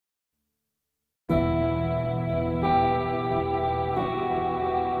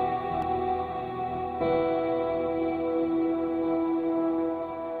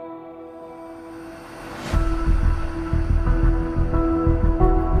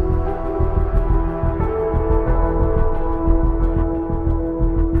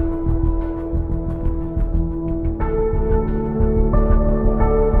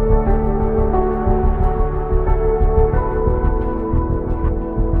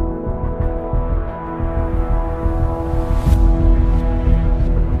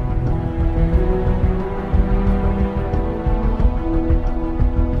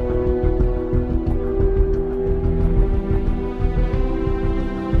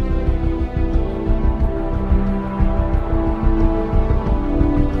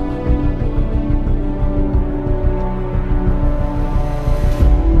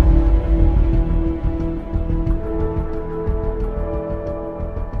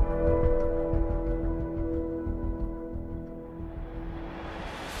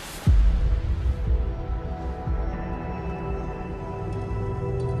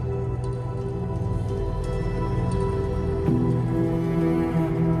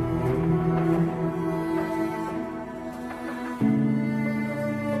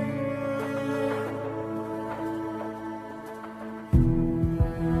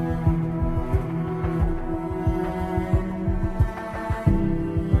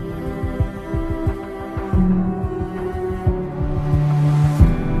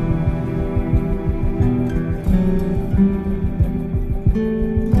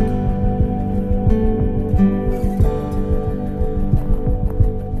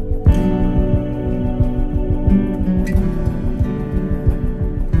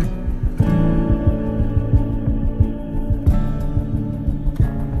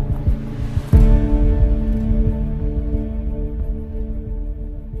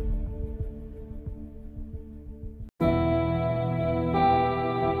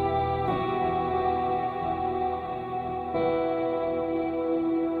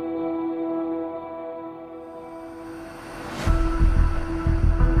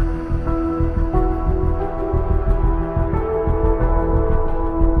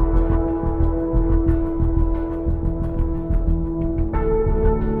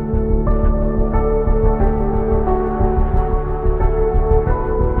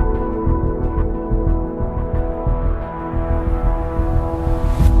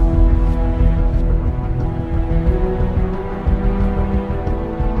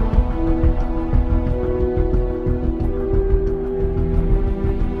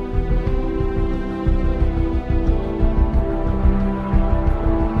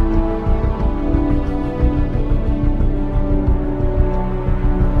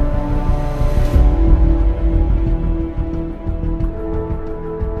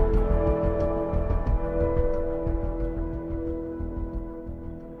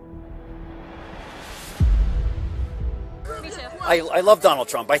I love Donald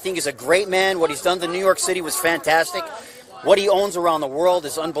Trump. I think he's a great man. What he's done to New York City was fantastic. What he owns around the world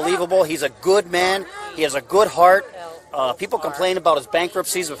is unbelievable. He's a good man. He has a good heart. People complain about his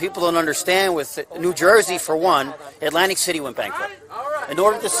bankruptcies, but people don't understand. With New Jersey, for one, Atlantic City went bankrupt. In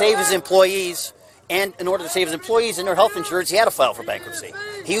order to save his employees, and in order to save his employees and their health insurance, he had to file for bankruptcy.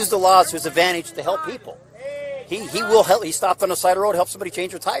 He used the laws to his advantage to help people. He will help. He stopped on the side of the road, helped somebody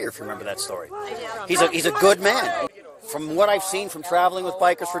change their tire, if you remember that story. He's a good man. From what I've seen from traveling with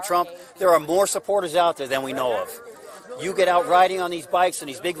Bikers for Trump, there are more supporters out there than we know of. You get out riding on these bikes and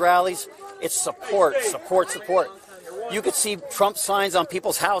these big rallies, it's support, support, support. You could see Trump signs on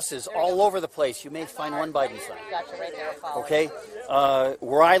people's houses all over the place. You may find one Biden sign. Okay?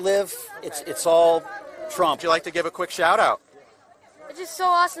 Where I live, it's all Trump. Would you like to give a quick shout out? It's just so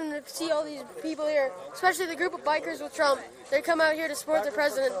awesome to see all these people here, especially the group of Bikers with Trump. They come out here to support their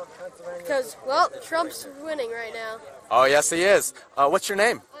president because, well, Trump's winning right now. Oh, yes, he is. What's your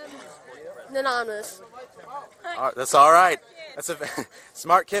name? Anonymous. That's all right. That's a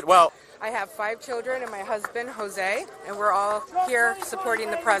smart kid. Well, I have 5 children and my husband, Jose, and we're all here supporting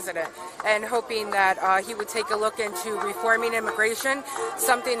the president and hoping that he would take a look into reforming immigration,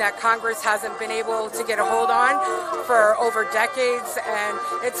 something that Congress hasn't been able to get a hold on for over decades. And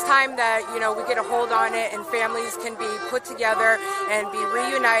it's time that, you know, we get a hold on it and families can be put together and be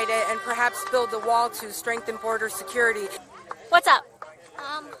reunited and perhaps build the wall to strengthen border security. What's up?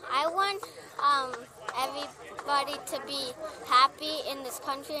 I want everybody to be happy in this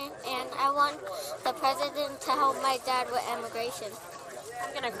country, and I want the president to help my dad with immigration.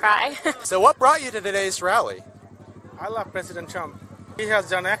 I'm gonna cry. So what brought you to today's rally? I love President Trump. He has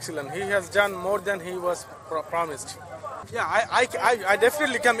done excellent. He has done more than he was promised. Yeah, I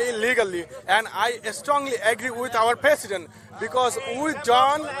definitely come illegally, and I strongly agree with our president because we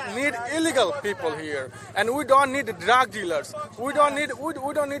don't need illegal people here, and we don't need drug dealers. We don't need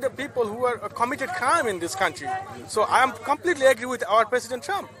the people who are committed crime in this country. So I am completely agree with our President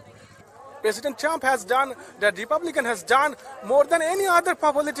Trump. President Trump has done, the Republican has done more than any other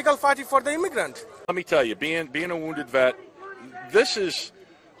political party for the immigrant. Let me tell you, being a wounded vet,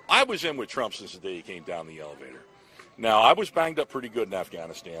 I was in with Trump since the day he came down the elevator. Now, I was banged up pretty good in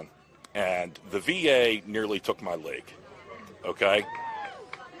Afghanistan, and the VA nearly took my leg, okay,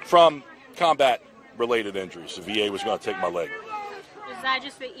 from combat-related injuries. The VA was going to take my leg. Is that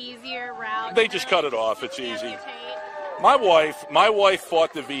just the easier route? They just cut it off. It's easy. My wife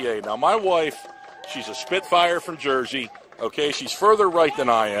fought the VA. Now, my wife, she's a Spitfire from Jersey, okay? She's further right than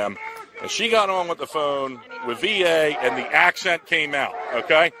I am, and she got on with the phone with VA, and the accent came out,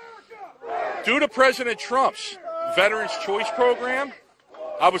 okay? Due to President Trump's Veterans Choice Program,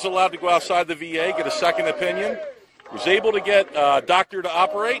 I was allowed to go outside the VA, get a second opinion, was able to get a doctor to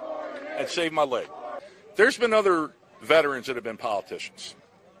operate, and save my leg. There's been other veterans that have been politicians.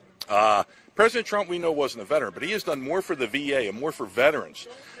 President Trump, we know, wasn't a veteran, but he has done more for the VA and more for veterans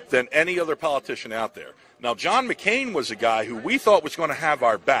than any other politician out there. Now, John McCain was a guy who we thought was going to have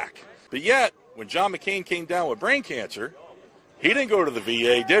our back. But yet, when John McCain came down with brain cancer, he didn't go to the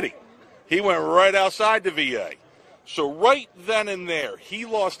VA, did he? He went right outside the VA. So right then and there, he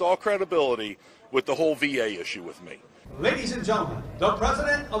lost all credibility with the whole VA issue with me. Ladies and gentlemen, the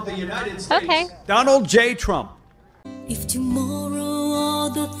President of the United States, Okay. Donald J. Trump. If tomorrow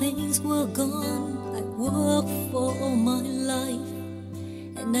all the things were gone, I'd work for all my life,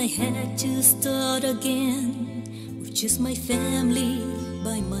 and I had to start again with just my family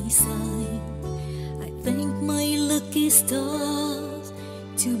by my side. I thank my lucky stars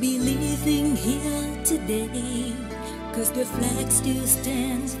to be living here today, 'cause the flag still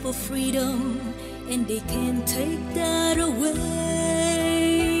stands for freedom, and they can't take that away.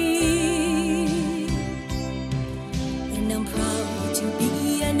 And I'm proud to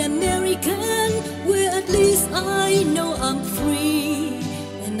be an American, where at least I know I'm free.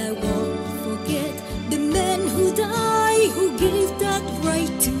 And I won't forget the men who died, who gave that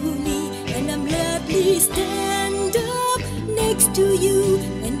right to me. And I'm gladly stand up next to you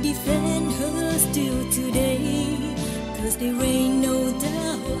and defend her still today. 'Cause there ain't no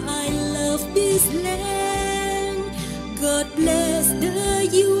doubt I love this land. God bless the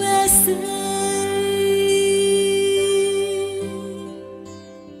USA.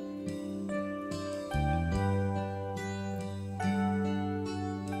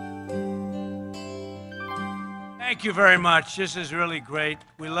 Thank you very much. This is really great.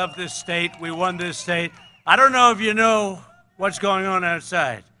 We love this state. We won this state. I don't know if you know what's going on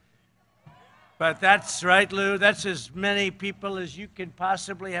outside. But that's right, Lou. That's as many people as you can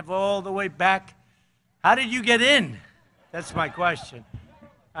possibly have all the way back. How did you get in? That's my question.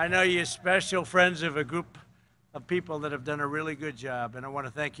 I know you're special friends of a group of people that have done a really good job, and I want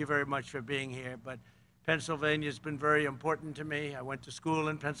to thank you very much for being here. But Pennsylvania's been very important to me. I went to school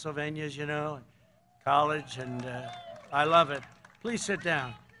in Pennsylvania, as you know, college, and I love it. Please sit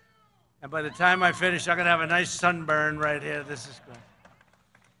down. And by the time I finish, I'm going to have a nice sunburn right here. This is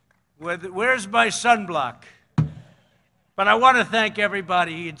good. Where's my sunblock? But I want to thank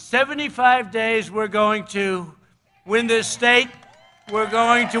everybody. In 75 days, we're going to win this state. We're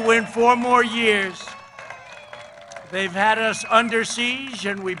going to win 4 more years. They've had us under siege,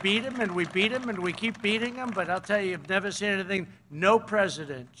 and we beat them, and we beat them, and we keep beating them. But I'll tell you, I've never seen anything. No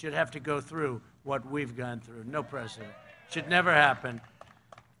president should have to go through what we've gone through. No president. Should never happen.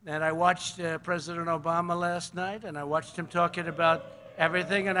 And I watched President Obama last night, and I watched him talking about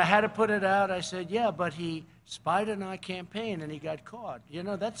everything, and I had to put it out. I said, yeah, but he spied on our campaign, and he got caught. You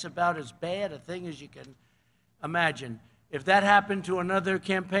know, that's about as bad a thing as you can imagine. If that happened to another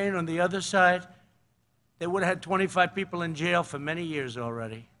campaign on the other side, they would have had 25 people in jail for many years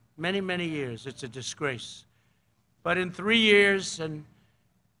already. Many, many years. It's a disgrace. But in 3 years, and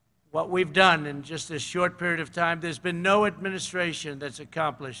what we've done in just this short period of time, there's been no administration that's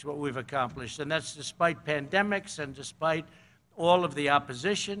accomplished what we've accomplished. And that's despite pandemics and despite all of the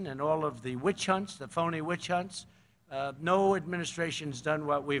opposition and all of the witch hunts, the phony witch hunts. No administration's done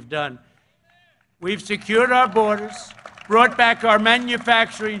what we've done. We've secured our borders, brought back our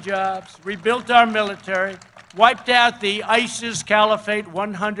manufacturing jobs, rebuilt our military, wiped out the ISIS caliphate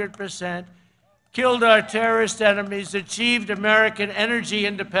 100%, killed our terrorist enemies, achieved American energy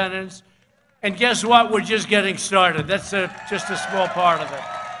independence, and guess what? We're just getting started. That's just a small part of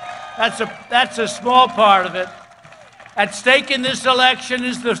it. That's a small part of it. At stake in this election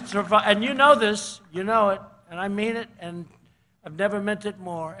is the survival, and you know this, you know it, and I mean it, and I've never meant it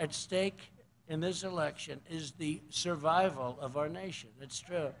more. At stake in this election is the survival of our nation. It's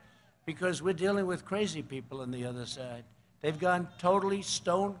true, because we're dealing with crazy people on the other side. They've gone totally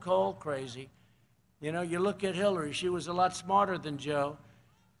stone cold crazy. You know, you look at Hillary, she was a lot smarter than Joe.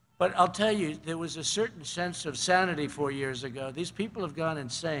 But I'll tell you, there was a certain sense of sanity 4 years ago. These people have gone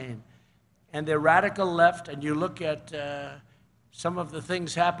insane. And they're radical left, and you look at some of the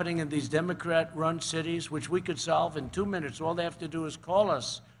things happening in these Democrat-run cities, which we could solve in 2 minutes. All they have to do is call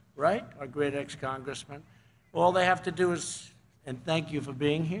us, right? Our great ex-congressman. All they have to do is, and thank you for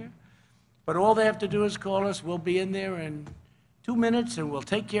being here, but all they have to do is call us. We'll be in there in 2 minutes, and we'll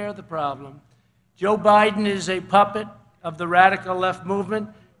take care of the problem. Joe Biden is a puppet of the radical left movement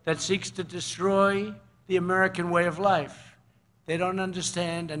that seeks to destroy the American way of life. They don't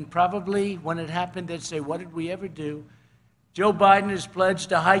understand, and probably when it happened, they'd say, what did we ever do? Joe Biden has pledged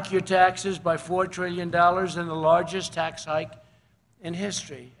to hike your taxes by $4 trillion in the largest tax hike in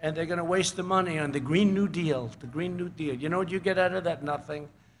history. And they're going to waste the money on the Green New Deal, the Green New Deal. You know what you get out of that? Nothing.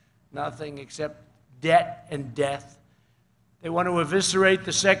 Nothing except debt and death. They want to eviscerate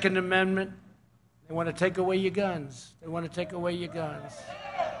the Second Amendment. They want to take away your guns. They want to take away your guns.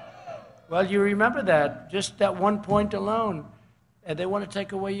 Well, you remember that, just that one point alone. And they want to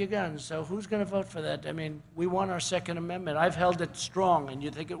take away your guns. So who's going to vote for that? I mean, we want our Second Amendment. I've held it strong, and you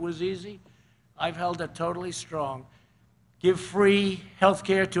think it was easy? I've held it totally strong. Give free health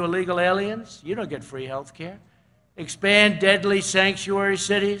care to illegal aliens. You don't get free health care. Expand deadly sanctuary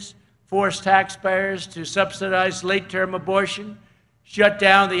cities. Force taxpayers to subsidize late-term abortion. Shut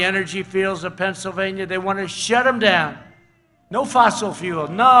down the energy fields of Pennsylvania. They want to shut them down. No fossil fuel.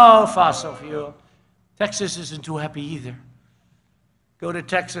 No fossil fuel. Texas isn't too happy either. Go to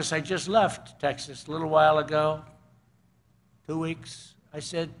Texas. I just left Texas a little while ago, 2 weeks. I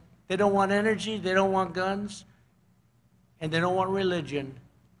said, they don't want energy, they don't want guns, and they don't want religion.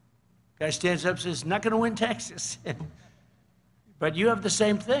 Guy stands up and says, not going to win Texas. But you have the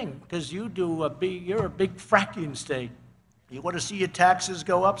same thing, because you're a big fracking state. You want to see your taxes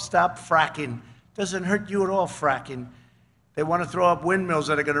go up? Stop fracking. Doesn't hurt you at all, fracking. They want to throw up windmills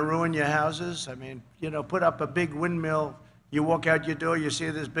that are going to ruin your houses. I mean, you know, put up a big windmill. You walk out your door, you see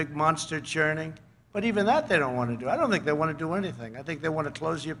this big monster churning. But even that they don't want to do. I don't think they want to do anything. I think they want to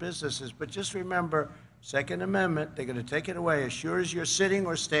close your businesses. But just remember, Second Amendment, they're going to take it away. As sure as you're sitting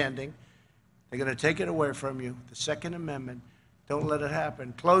or standing, they're going to take it away from you. The Second Amendment. Don't let it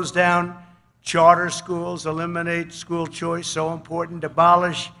happen. Close down charter schools, eliminate school choice, so important.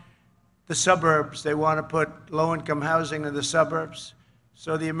 Abolish the suburbs. They want to put low-income housing in the suburbs.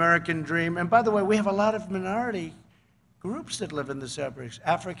 So the American dream. And by the way, we have a lot of minority groups that live in the suburbs.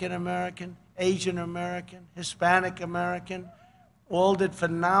 African American, Asian American, Hispanic American, all did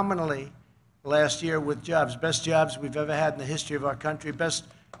phenomenally last year with jobs. Best jobs we've ever had in the history of our country, best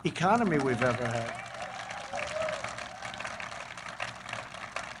economy we've ever had.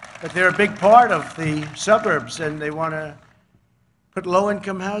 But they're a big part of the suburbs, and they want to put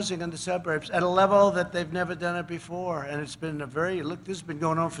low-income housing in the suburbs at a level that they've never done it before. And it's been look, this has been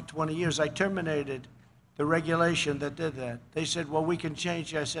going on for 20 years. I terminated the regulation that did that. They said, well, we can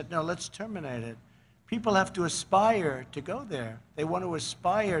change it. I said, no, let's terminate it. People have to aspire to go there. They want to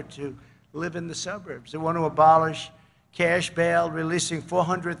aspire to live in the suburbs. They want to abolish cash bail, releasing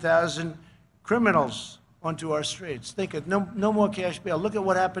 400,000 criminals onto our streets. Think of no more cash bail. Look at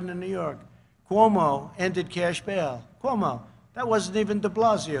what happened in New York. Cuomo ended cash bail. Cuomo. That wasn't even de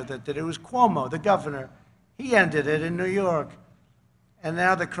Blasio that did it. It was Cuomo, the governor. He ended it in New York. And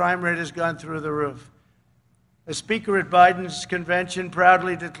now the crime rate has gone through the roof. The speaker at Biden's convention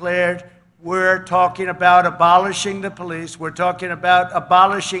proudly declared, we're talking about abolishing the police, we're talking about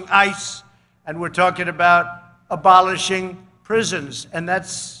abolishing ICE, and we're talking about abolishing prisons. And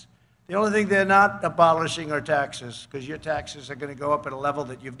that's the only thing they're not abolishing are taxes, because your taxes are going to go up at a level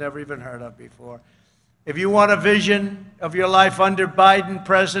that you've never even heard of before. If you want a vision of your life under Biden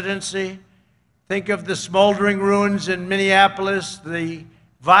presidency, think of the smoldering ruins in Minneapolis, the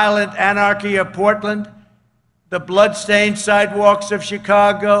violent anarchy of Portland, the blood-stained sidewalks of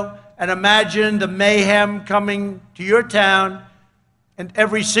Chicago, and imagine the mayhem coming to your town and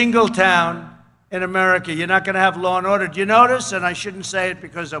every single town in America. You're not going to have law and order. Do you notice? And I shouldn't say it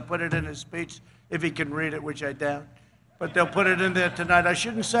because they'll put it in his speech if he can read it, which I doubt. But they'll put it in there tonight. I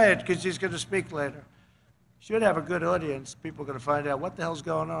shouldn't say it because he's going to speak later. Should have a good audience. People are going to find out what the hell's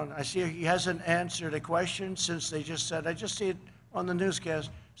going on. I see he hasn't answered a question since they just said, I just see it on the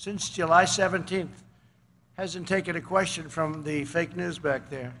newscast, since July 17th. Hasn't taken a question from the fake news back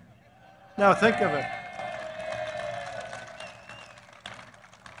there. Now think of it.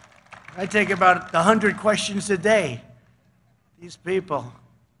 I take about 100 questions a day. These people.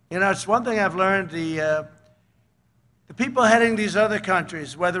 You know, it's one thing I've learned, the people heading these other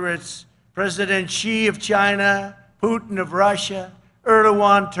countries, whether it's President Xi of China, Putin of Russia,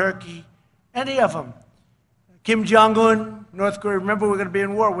 Erdogan, Turkey, any of them. Kim Jong-un, North Korea. Remember, we're going to be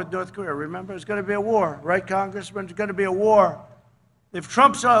in war with North Korea. Remember, it's going to be a war, right, Congressman? It's going to be a war. If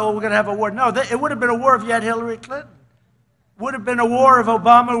Trump said, oh, we're going to have a war. No, it would have been a war if you had Hillary Clinton. It would have been a war if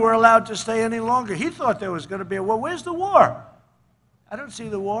Obama were allowed to stay any longer. He thought there was going to be a war. Where's the war? I don't see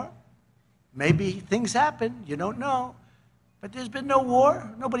the war. Maybe things happen. You don't know. But there's been no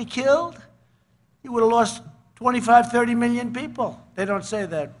war. Nobody killed. You would have lost 25, 30 million people. They don't say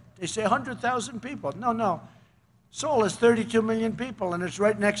that. They say 100,000 people. No, no. Seoul is 32 million people, and it's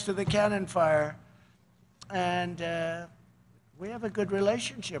right next to the cannon fire. And we have a good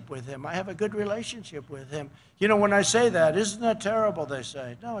relationship with him. I have a good relationship with him. You know, when I say that, isn't that terrible, they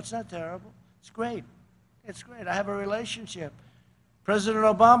say. No, it's not terrible. It's great. It's great. I have a relationship. President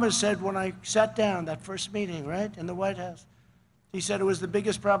Obama said when I sat down, that first meeting, right, in the White House, he said it was the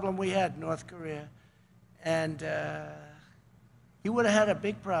biggest problem we had, North Korea. And he would have had a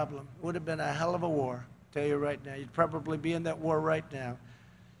big problem. It would have been a hell of a war, I'll tell you right now. You'd probably be in that war right now.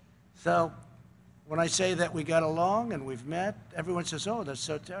 So when I say that we got along and we've met, everyone says, oh, that's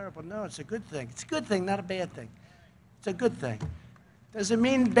so terrible. No, it's a good thing. It's a good thing, not a bad thing. It's a good thing. Doesn't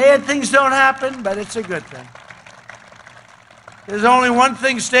mean bad things don't happen, but it's a good thing. There's only one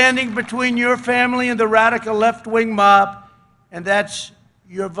thing standing between your family and the radical left-wing mob, and that's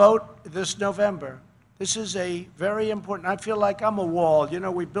your vote this November. This is a very important, I feel like I'm a wall. You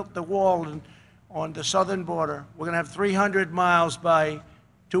know, we built the wall on the southern border. We're going to have 300 miles by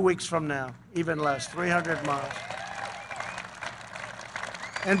 2 weeks from now, even less, 300 miles.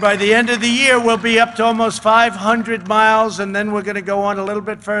 And by the end of the year, we'll be up to almost 500 miles, and then we're going to go on a little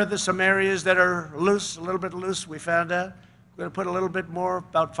bit further, some areas that are loose, a little bit loose, we found out. We're going to put a little bit more,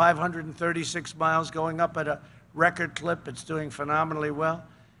 about 536 miles, going up at a record clip. It's doing phenomenally well.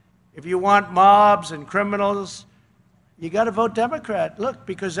 If you want mobs and criminals, you got to vote Democrat. Look,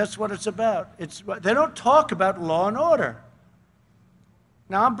 because that's what it's about. They don't talk about law and order.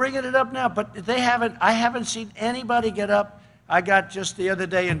 Now, I'm bringing it up now, but I haven't seen anybody get up. I got just the other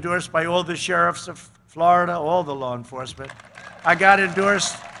day endorsed by all the sheriffs of Florida, all the law enforcement. I got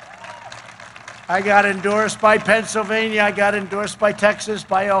endorsed by Pennsylvania. I got endorsed by Texas,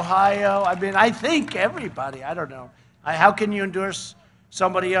 by Ohio. I mean, I think everybody. I don't know. How can you endorse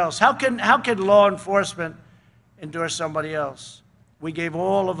somebody else? How can law enforcement endorse somebody else? We gave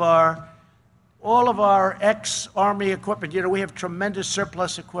all of our ex-Army equipment. You know, we have tremendous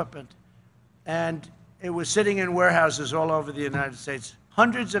surplus equipment, and it was sitting in warehouses all over the United States.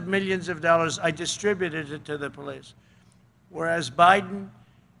 Hundreds of millions of dollars. I distributed it to the police, whereas Biden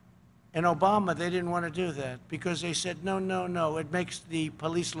and Obama, they didn't want to do that because they said, no, no, no, it makes the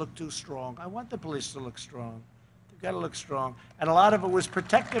police look too strong. I want the police to look strong. got to look strong. And a lot of it was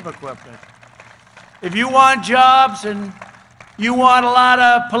protective equipment. If you want jobs and you want a lot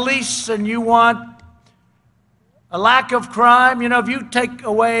of police and you want a lack of crime, you know, if you take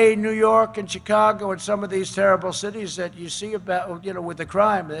away New York and Chicago and some of these terrible cities that you see about, you know, with the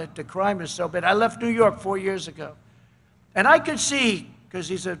crime is so bad. I left New York 4 years ago. And I could see, because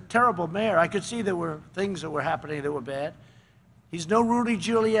he's a terrible mayor, I could see there were things that were happening that were bad. He's no Rudy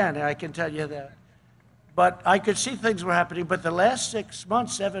Giuliani, I can tell you that. But I could see things were happening. But the last 6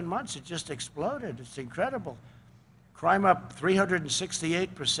 months, 7 months, it just exploded. It's incredible. Crime up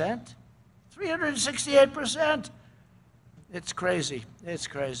 368%. 368%. It's crazy. It's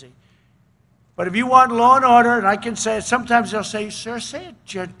crazy. But if you want law and order, and I can say it, sometimes they'll say, sir, say it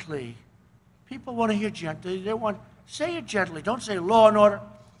gently. People want to hear gently. They want, say it gently. Don't say law and order.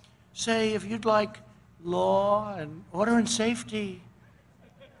 Say, if you'd like law and order and safety.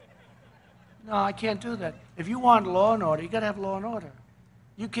 No, I can't do that. If you want law and order, you got to have law and order.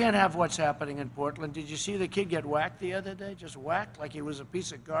 You can't have what's happening in Portland. Did you see the kid get whacked the other day? Just whacked like he was a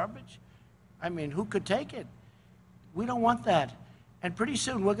piece of garbage? I mean, who could take it? We don't want that. And pretty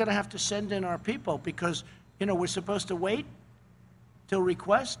soon we're going to have to send in our people because, you know, we're supposed to wait till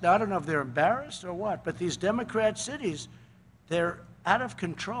request. Now, I don't know if they're embarrassed or what, but these Democrat cities, they're out of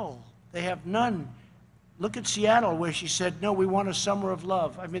control. They have none. Look at Seattle where she said, no, we want a summer of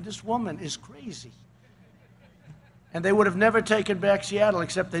love. I mean, this woman is crazy. And they would have never taken back Seattle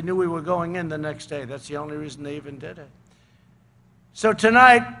except they knew we were going in the next day. That's the only reason they even did it. So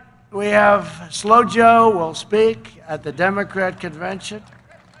tonight, we have Slow Joe will speak at the Democrat convention,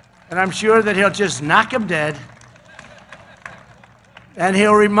 and I'm sure that he'll just knock him dead. And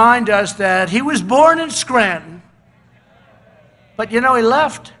he'll remind us that he was born in Scranton, but you know, he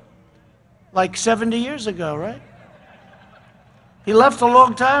left like 70 years ago, right? He left a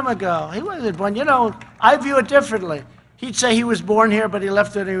long time ago. He wasn't born, you know, I view it differently. He'd say he was born here, but he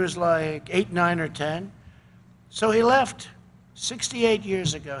left when he was like 8, 9, or 10. So he left. 68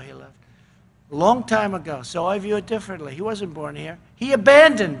 years ago he left. A long time ago. So I view it differently. He wasn't born here. He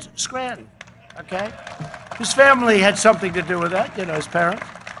abandoned Scranton, okay? His family had something to do with that, you know, his parents.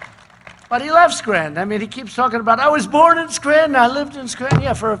 But he left Scranton. I mean, he keeps talking about, I was born in Scranton, I lived in Scranton,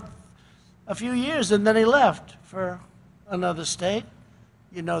 yeah, for a few years, and then he left for another state.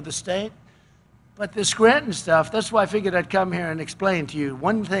 You know the state. But the Scranton stuff, that's why I figured I'd come here and explain to you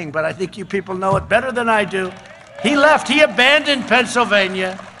one thing, but I think you people know it better than I do. He left. He abandoned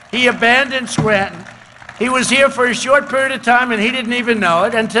Pennsylvania. He abandoned Scranton. He was here for a short period of time, and he didn't even know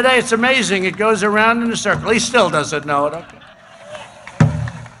it. And today, it's amazing. It goes around in a circle. He still doesn't know it. Okay.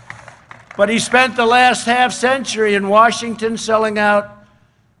 But he spent the last half century in Washington selling out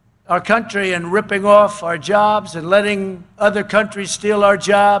our country and ripping off our jobs and letting other countries steal our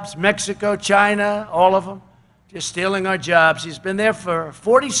jobs. Mexico, China, all of them, just stealing our jobs. He's been there for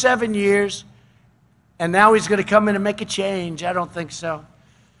 47 years. And now he's going to come in and make a change. I don't think so.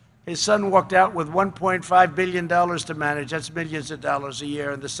 His son walked out with $1.5 billion to manage. That's millions of dollars a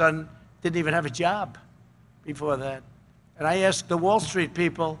year. And the son didn't even have a job before that. And I asked the Wall Street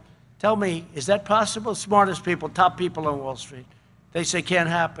people, tell me, is that possible? Smartest people, top people on Wall Street. They say, can't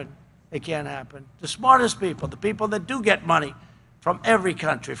happen. It can't happen. The smartest people, the people that do get money from every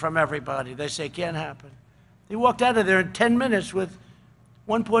country, from everybody, they say, can't happen. He walked out of there in 10 minutes with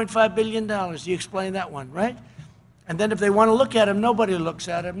 $1.5 billion. You explain that one, right? And then if they want to look at him, nobody looks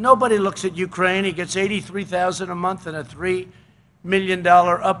at him. Nobody looks at Ukraine. He gets $83,000 a month and a $3 million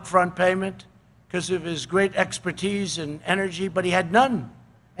upfront payment because of his great expertise and energy, but he had none.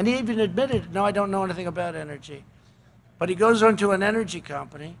 And he even admitted, no, I don't know anything about energy. But he goes on to an energy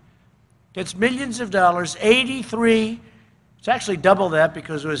company, gets millions of dollars, 83, it's actually double that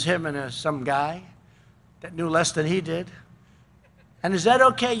because it was him and some guy that knew less than he did. And is that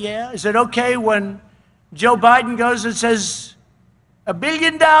okay? Yeah. Is it okay when Joe Biden goes and says, $1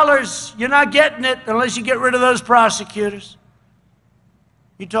 billion, you're not getting it unless you get rid of those prosecutors?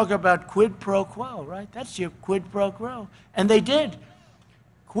 You talk about quid pro quo, right? That's your quid pro quo. And they did.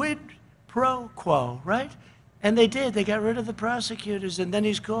 Quid pro quo, right? And they did. They got rid of the prosecutors. And then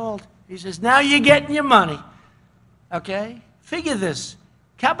he's called. He says, now you're getting your money. Okay? Figure this.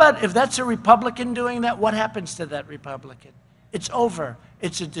 How about if that's a Republican doing that, what happens to that Republican? It's over.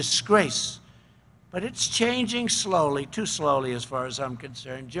 It's a disgrace. But it's changing slowly, too slowly as far as I'm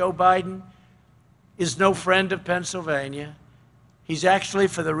concerned. Joe Biden is no friend of Pennsylvania. He's actually,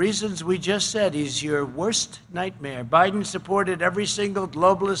 for the reasons we just said, he's your worst nightmare. Biden supported every single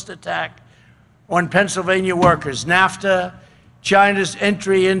globalist attack on Pennsylvania workers. NAFTA, China's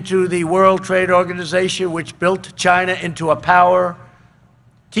entry into the World Trade Organization, which built China into a power.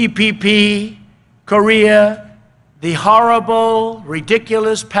 TPP, Korea, the horrible,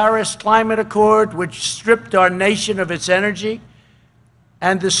 ridiculous Paris Climate Accord, which stripped our nation of its energy,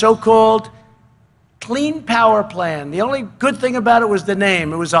 and the so-called Clean Power Plan. The only good thing about it was the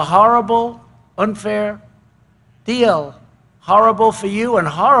name. It was a horrible, unfair deal. Horrible for you and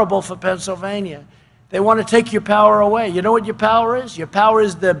horrible for Pennsylvania. They want to take your power away. You know what your power is? Your power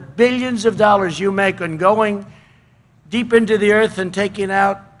is the billions of dollars you make on going deep into the earth and taking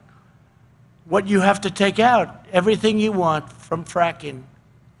out what you have to take out, everything you want from fracking.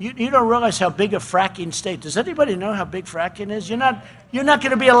 You don't realize how big a fracking state. Does anybody know how big fracking is? You're not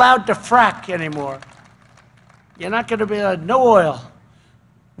going to be allowed to frack anymore. You're not going to be allowed, no oil,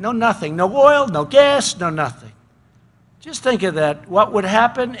 no nothing, no oil, no gas, no nothing. Just think of that. What would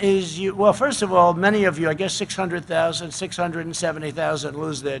happen is well, first of all, many of you, I guess 600,000, 670,000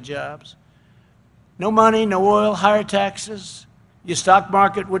 lose their jobs. No money, no oil, higher taxes. Your stock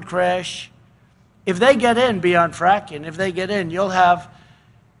market would crash. If they get in beyond fracking, if they get in, you'll have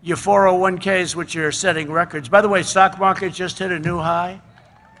your 401ks, which are setting records. By the way, stock market just hit a new high.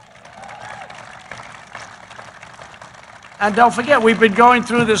 And don't forget, we've been going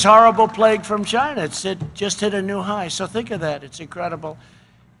through this horrible plague from China. It just hit a new high. So think of that. It's incredible.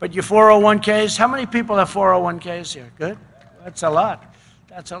 But your 401ks, how many people have 401ks here? Good? That's a lot.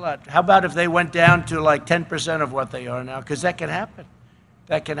 That's a lot. How about if they went down to like 10% of what they are now? Because that can happen.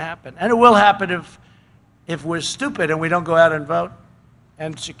 That can happen. And it will happen if we're stupid and we don't go out and vote.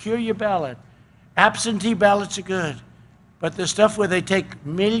 And secure your ballot. Absentee ballots are good. But the stuff where they take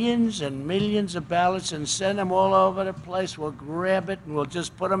millions and millions of ballots and send them all over the place, we'll grab it and we'll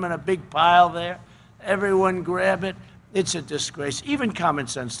just put them in a big pile there. Everyone grab it. It's a disgrace. Even common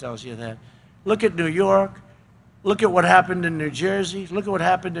sense tells you that. Look at New York. Look at what happened in New Jersey. Look at what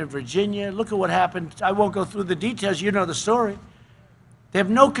happened in Virginia. Look at what happened. I won't go through the details. You know the story. They have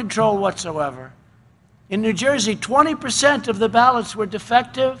no control whatsoever. In New Jersey, 20% of the ballots were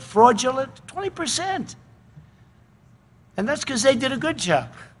defective, fraudulent, 20%. And that's because they did a good job,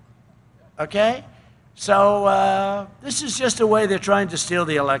 okay? So this is just a way they're trying to steal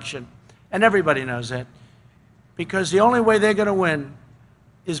the election. And everybody knows that. Because the only way they're going to win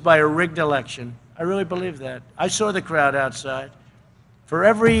is by a rigged election. I really believe that. I saw the crowd outside. For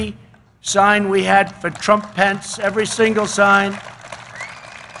every sign we had for Trump Pence, every single sign,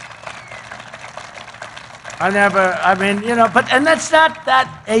 and that's not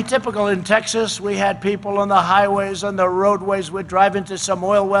that atypical. In Texas, we had people on the highways, on the roadways. We'd drive into some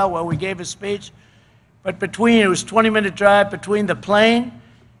oil well where we gave a speech. But it was a 20-minute drive between the plane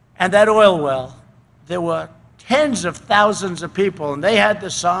and that oil well. There were tens of thousands of people, and they had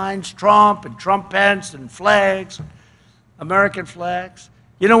the signs, Trump and Trump Pence and flags, American flags.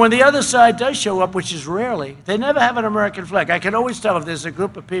 You know, when the other side does show up, which is rarely, they never have an American flag. I can always tell if there's a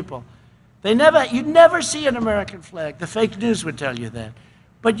group of people. You never see an American flag. The fake news would tell you that.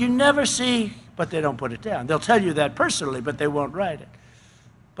 But you never see, but they don't put it down. They'll tell you that personally, but they won't write it.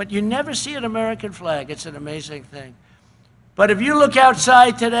 But you never see an American flag. It's an amazing thing. But if you look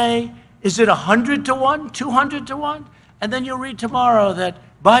outside today, is it 100 to 1, 200 to 1? And then you'll read tomorrow that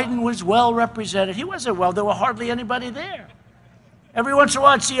Biden was well represented. He wasn't well. There were hardly anybody there. Every once in a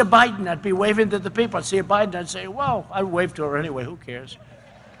while, I'd see a Biden. I'd be waving to the people. I'd see a Biden. I'd say, well, I'd wave to her anyway. Who cares?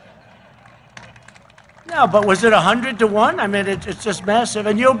 No, but was it 100 to 1? I mean, it's just massive.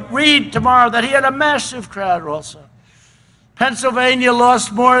 And you'll read tomorrow that he had a massive crowd also. Pennsylvania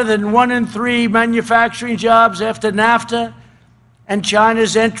lost more than 1 in 3 manufacturing jobs after NAFTA and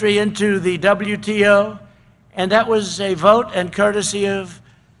China's entry into the WTO. And that was a vote and courtesy of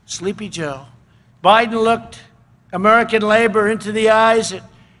Sleepy Joe. Biden looked American labor into the eyes. It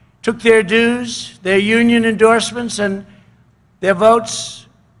took their dues, their union endorsements, and their votes.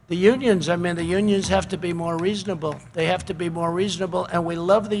 The unions have to be more reasonable. They have to be more reasonable, and we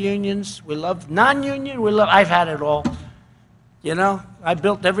love the unions. We love non-union. I've had it all. You know,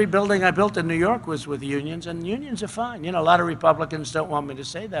 every building I built in New York was with unions, and unions are fine. You know, a lot of Republicans don't want me to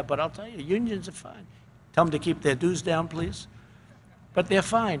say that, but I'll tell you, unions are fine. Tell them to keep their dues down, please. But they're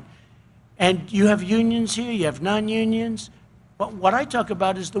fine. And you have unions here, you have non-unions. But what I talk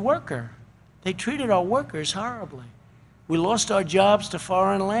about is the worker. They treated our workers horribly. We lost our jobs to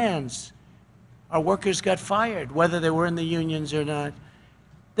foreign lands. Our workers got fired, whether they were in the unions or not.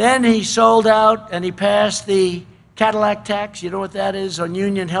 Then he sold out and he passed the Cadillac tax, you know what that is, on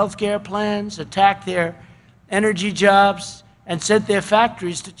union health care plans, attacked their energy jobs, and sent their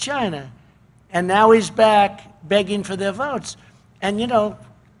factories to China. And now he's back begging for their votes. And, you know,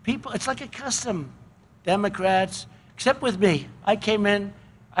 people, it's like a custom. Democrats, except with me. I came in,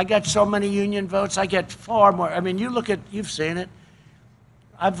 I got so many union votes. I get far more. I mean, you've seen it.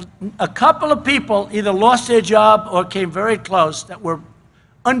 A couple of people either lost their job or came very close that were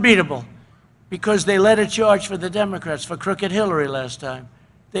unbeatable because they led a charge for the Democrats, for Crooked Hillary last time.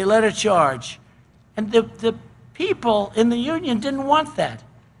 They led a charge. And the people in the union didn't want that.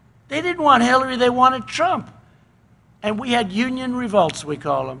 They didn't want Hillary, they wanted Trump. And we had union revolts, we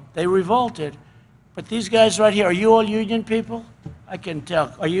call them. They revolted. But these guys right here, are you all union people? I can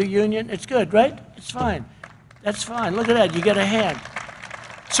tell. Are you union? It's good, right? It's fine. That's fine. Look at that. You get a hand.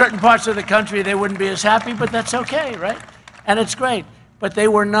 Certain parts of the country, they wouldn't be as happy, but that's okay, right? And it's great. But they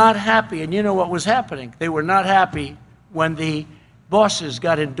were not happy. And you know what was happening? They were not happy when the bosses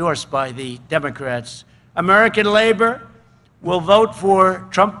got endorsed by the Democrats. American labor will vote for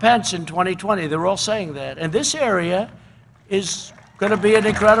Trump-Pence in 2020. They're all saying that. And this area is going to be an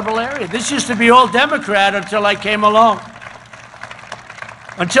incredible area. This used to be all Democrat until I came along.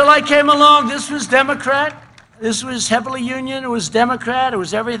 Until I came along, this was Democrat. This was heavily union. It was Democrat. It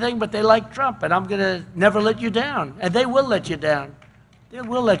was everything, but they like Trump. And I'm going to never let you down. And they will let you down. They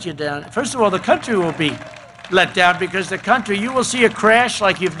will let you down. First of all, the country will be let down because the country, you will see a crash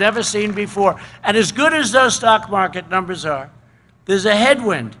like you've never seen before. And as good as those stock market numbers are, there's a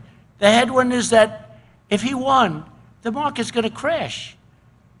headwind. The headwind is that if he won, the market's going to crash.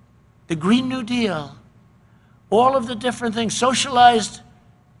 The Green New Deal, all of the different things, socialized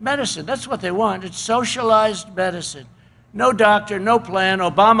medicine, that's what they want. It's socialized medicine. No doctor, no plan.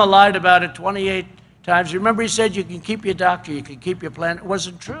 Obama lied about it 28 times. Remember he said you can keep your doctor, you can keep your plan. It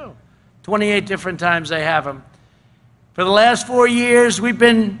wasn't true. 28 different times they have him. For the last 4 years, we've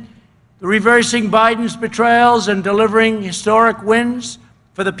been reversing Biden's betrayals and delivering historic wins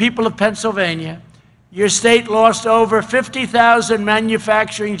for the people of Pennsylvania. Your state lost over 50,000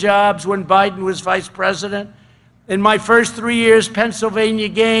 manufacturing jobs when Biden was vice president. In my first 3 years, Pennsylvania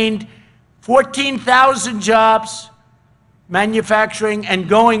gained 14,000 jobs, manufacturing, and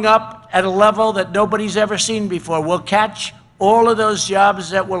going up at a level that nobody's ever seen before. We'll catch all of those jobs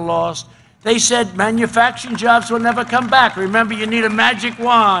that were lost. They said manufacturing jobs will never come back. Remember, you need a magic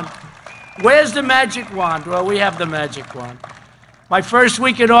wand. Where's the magic wand? Well, we have the magic wand. My first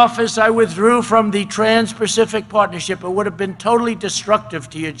week in office, I withdrew from the Trans-Pacific Partnership. It would have been totally destructive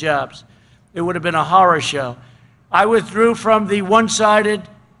to your jobs. It would have been a horror show. I withdrew from the one-sided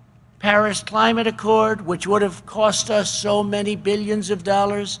Paris Climate Accord, which would have cost us so many billions of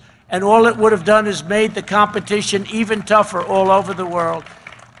dollars, and all it would have done is made the competition even tougher all over the world.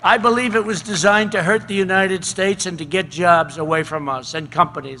 I believe it was designed to hurt the United States and to get jobs away from us and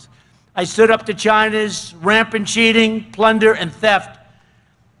companies. I stood up to China's rampant cheating, plunder, and theft.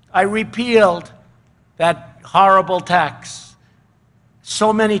 I repealed that horrible tax.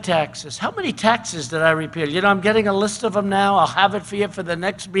 So many taxes. How many taxes did I repeal? You know, I'm getting a list of them now. I'll have it for you for the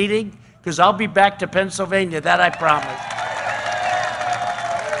next meeting because I'll be back to Pennsylvania. That I promise.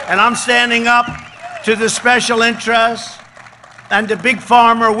 And I'm standing up to the special interests and the big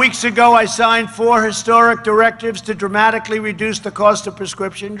pharma. Weeks ago, I signed 4 historic directives to dramatically reduce the cost of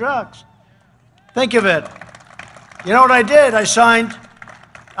prescription drugs. Think of it. You know what I did? I signed,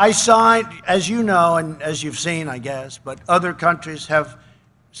 as you know, and as you've seen, I guess, but other countries have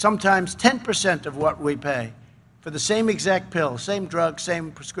sometimes 10% of what we pay for the same exact pill, same drug,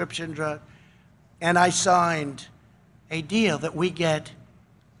 same prescription drug. And I signed a deal that we get.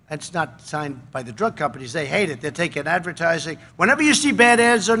 It's not signed by the drug companies. They hate it. They're taking advertising. Whenever you see bad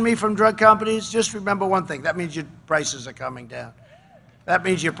ads on me from drug companies, just remember one thing. That means your prices are coming down. That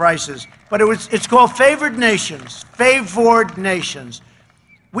means your prices. But it's called favored nations. Favored nations.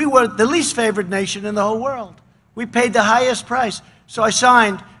 We were the least favored nation in the whole world. We paid the highest price. So I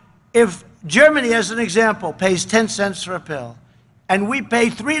signed, if Germany, as an example, pays 10 cents for a pill, and we pay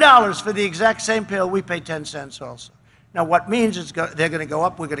 $3 for the exact same pill, we pay 10 cents also. Now, what means is they're going to go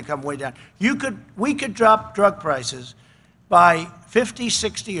up, we're going to come way down. We could drop drug prices by 50,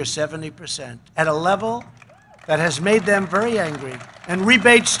 60, or 70% at a level that has made them very angry. And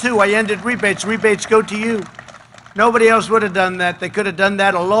rebates, too. I ended rebates. Rebates go to you. Nobody else would have done that. They could have done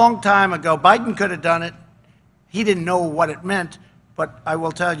that a long time ago. Biden could have done it. He didn't know what it meant. But I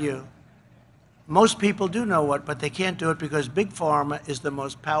will tell you, most people do know what, but they can't do it because Big Pharma is the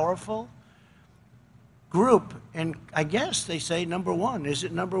most powerful group, and I guess they say number one. Is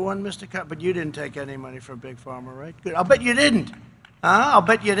it number one, Mr. Cup? But you didn't take any money from Big Pharma, right? Good. I'll bet you didn't. Huh? I'll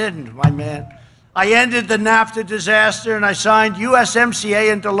bet you didn't, my man. I ended the NAFTA disaster, and I signed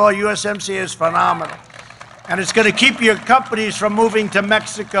USMCA into law. USMCA is phenomenal. And it's going to keep your companies from moving to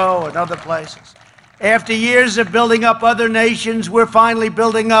Mexico and other places. After years of building up other nations, we're finally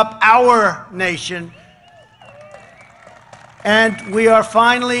building up our nation. And we are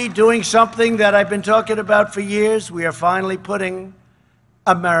finally doing something that I've been talking about for years. We are finally putting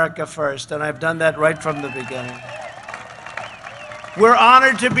America first, and I've done that right from the beginning. We're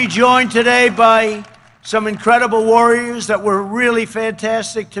honored to be joined today by some incredible warriors that were really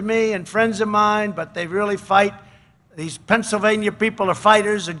fantastic to me and friends of mine, but they really fight. These Pennsylvania people are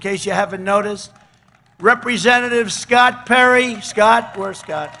fighters, in case you haven't noticed. Representative Scott Perry. Scott, where's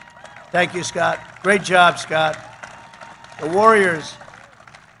Scott? Thank you, Scott. Great job, Scott. The warriors.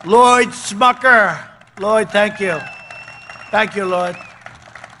 Lloyd Smucker. Lloyd, thank you. Thank you, Lloyd.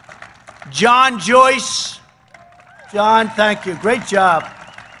 John Joyce. John, thank you. Great job.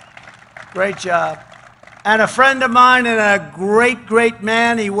 Great job. And a friend of mine and a great, great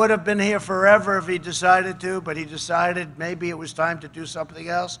man. He would have been here forever if he decided to, but he decided maybe it was time to do something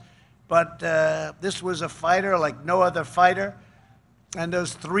else. But this was a fighter like no other fighter. And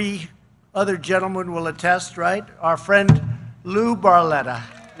those three other gentlemen will attest, right? Our friend Lou Barletta.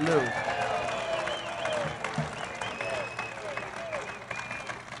 Lou.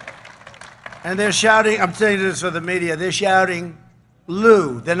 And they're shouting, I'm saying this for the media, they're shouting,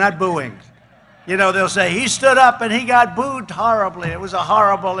 Lou. They're not booing. You know, they'll say, he stood up and he got booed horribly. It was a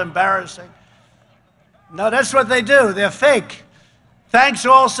horrible, embarrassing. No, that's what they do. They're fake. Thanks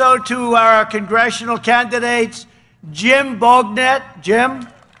also to our congressional candidates, Jim Bognet. Jim?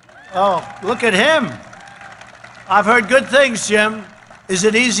 Oh, look at him. I've heard good things, Jim. Is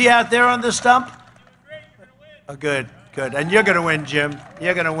it easy out there on the stump? Oh, good, good. And you're going to win, Jim.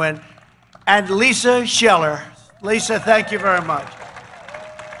 You're going to win. And Lisa Scheller. Lisa, thank you very much.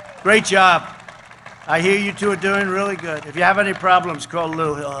 Great job. I hear you two are doing really good. If you have any problems, call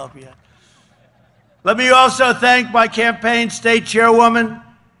Lou. He'll help you. Let me also thank my campaign state chairwoman,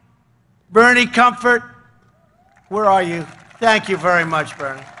 Bernie Comfort. Where are you? Thank you very much,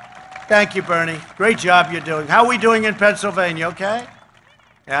 Bernie. Thank you, Bernie. Great job you're doing. How are we doing in Pennsylvania, okay?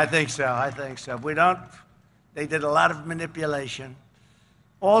 Yeah, I think so. I think so. They did a lot of manipulation.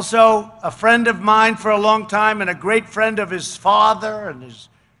 Also, a friend of mine for a long time and a great friend of his father and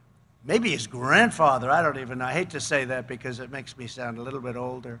maybe his grandfather. I don't even know. I hate to say that because it makes me sound a little bit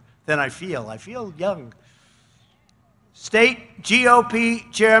older than I feel. I feel young. State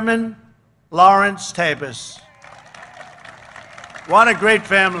GOP Chairman Lawrence Tabus. What a great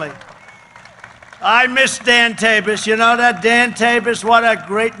family. I miss Dan Tabus. You know that? Dan Tabus, what a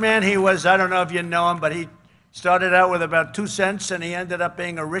great man he was. I don't know if you know him, but he started out with about 2 cents, and he ended up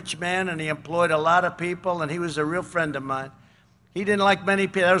being a rich man, and he employed a lot of people, and he was a real friend of mine. He didn't like many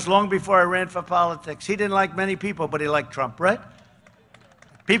people. That was long before I ran for politics. He didn't like many people, but he liked Trump, right?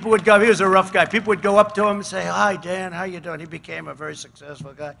 People would go, he was a rough guy. People would go up to him and say, hi, Dan, how you doing? He became a very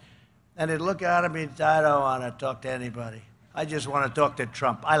successful guy. And they'd look at him and he'd say, I don't want to talk to anybody. I just want to talk to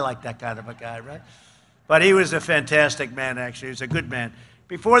Trump. I like that kind of a guy, right? But he was a fantastic man, actually. He was a good man.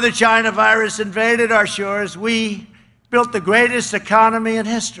 Before the China virus invaded our shores, we built the greatest economy in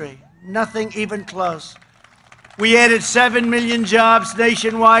history. Nothing even close. We added 7 million jobs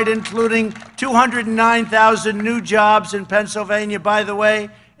nationwide, including 209,000 new jobs in Pennsylvania. By the way,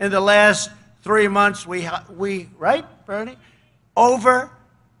 in the last 3 months, we right, Bernie? Over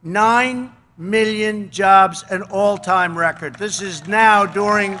 9 million jobs, an all-time record. This is now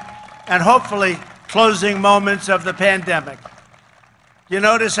during and hopefully closing moments of the pandemic. You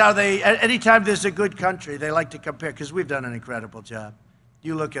notice how anytime there's a good country, they like to compare, because we've done an incredible job.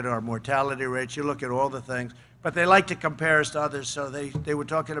 You look at our mortality rates, you look at all the things, but they like to compare us to others, so they were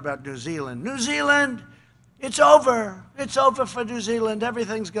talking about New Zealand. New Zealand, it's over. It's over for New Zealand.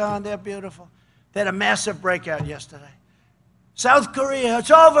 Everything's gone. They're beautiful. They had a massive breakout yesterday. South Korea,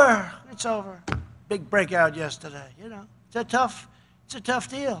 it's over. It's over. Big breakout yesterday. You know, it's a tough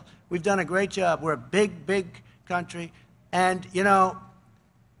deal. We've done a great job. We're a big, big country. And, you know,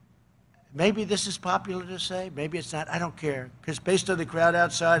 maybe this is popular to say. Maybe it's not. I don't care. Because based on the crowd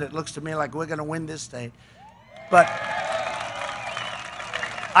outside, it looks to me like we're going to win this state. But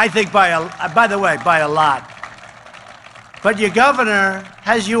I think by the way, by a lot. But your governor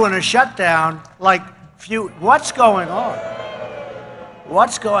has you in a shutdown like what's going on?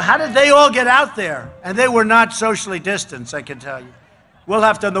 How did they all get out there? And they were not socially distanced, I can tell you. We'll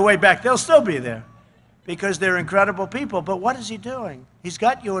have to, on the way back, they'll still be there because they're incredible people. But what is he doing? He's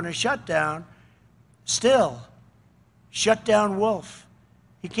got you in a shutdown still. Shutdown wolf.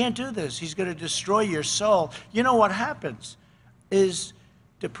 He can't do this. He's going to destroy your soul. You know what happens is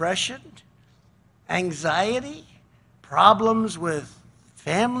depression, anxiety, problems with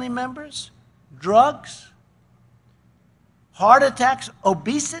family members, drugs, heart attacks,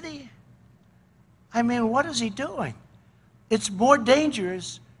 obesity. I mean, what is he doing? It's more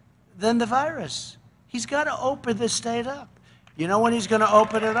dangerous than the virus. He's got to open this state up. You know when he's going to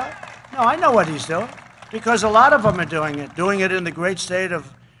open it up? No, I know what he's doing. Because a lot of them are doing it in the great state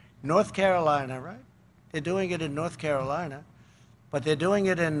of North Carolina, right? They're doing it in North Carolina, but they're doing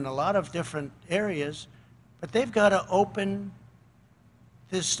it in a lot of different areas. But they've got to open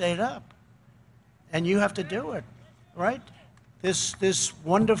this state up, and you have to do it, right? This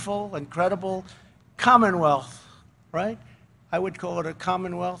wonderful, incredible commonwealth, right? I would call it a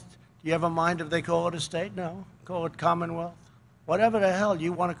commonwealth. Do you ever mind if they call it a state? No, call it commonwealth. Whatever the hell,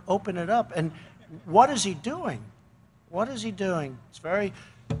 you want to open it up. And what is he doing? What is he doing? It's very...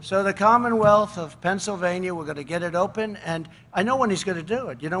 So the Commonwealth of Pennsylvania, we're going to get it open, and I know when he's going to do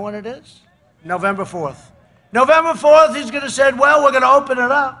it. You know when it is? November 4th. November 4th, he's going to say, well, we're going to open it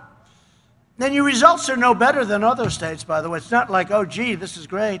up. Then your results are no better than other states, by the way. It's not like, oh, gee, this is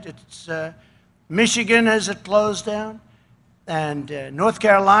great. It's Michigan has it closed down, and North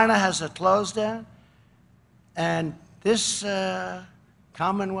Carolina has it closed down, and this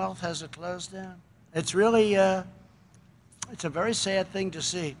Commonwealth has it closed down. It's really... it's a very sad thing to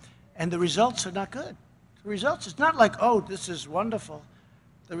see. And the results are not good. The results, it's not like, oh, this is wonderful.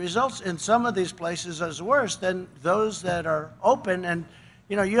 The results in some of these places are worse than those that are open. And,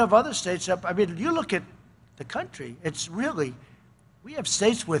 you know, you have other states up. I mean, you look at the country, it's really, we have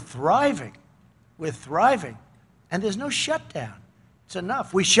states with thriving. And there's no shutdown. It's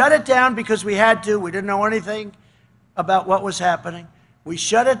enough. We shut it down because we had to. We didn't know anything about what was happening. We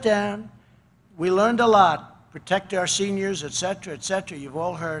shut it down. We learned a lot. Protect our seniors, et cetera, et cetera. You've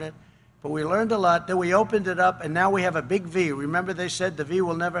all heard it. But we learned a lot. Then we opened it up, and now we have a big V. Remember they said the V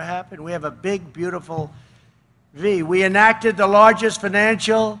will never happen? We have a big, beautiful V. We enacted the largest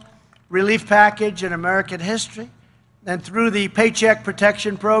financial relief package in American history. And through the Paycheck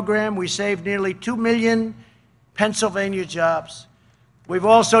Protection Program, we saved nearly 2 million Pennsylvania jobs. We've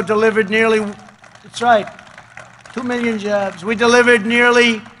also delivered nearly, that's right, 2 million jobs. We delivered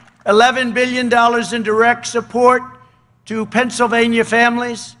nearly $11 billion in direct support to Pennsylvania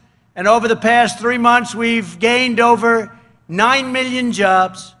families. And over the past 3 months, we've gained over 9 million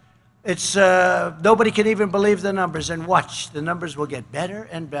jobs. It's, nobody can even believe the numbers. And watch, the numbers will get better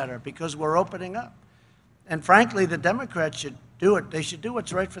and better because we're opening up. And frankly, the Democrats should do it. They should do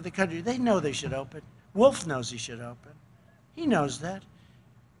what's right for the country. They know they should open. Wolf knows he should open. He knows that.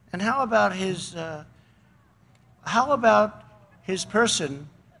 And how about his person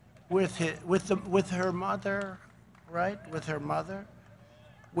with her mother, right? With her mother,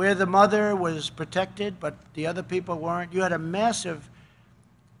 where the mother was protected, but the other people weren't. You had a massive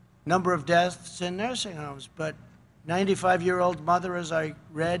number of deaths in nursing homes, but 95-year-old mother, as I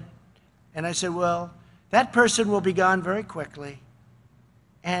read, and I said, well, that person will be gone very quickly,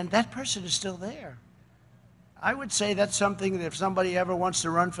 and that person is still there. I would say that's something that if somebody ever wants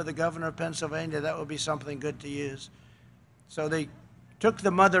to run for the governor of Pennsylvania, that would be something good to use. So they took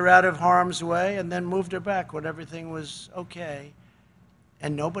the mother out of harm's way and then moved her back when everything was okay.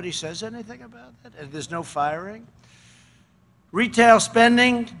 And nobody says anything about that? And there's no firing? Retail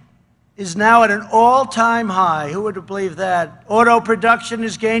spending is now at an all-time high. Who would have believed that? Auto production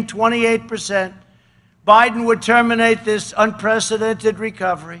has gained 28%. Biden would terminate this unprecedented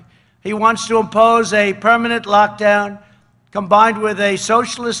recovery. He wants to impose a permanent lockdown combined with a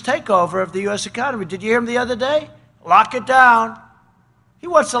socialist takeover of the U.S. economy. Did you hear him the other day? Lock it down. He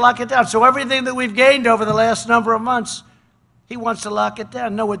wants to lock it down. So everything that we've gained over the last number of months, he wants to lock it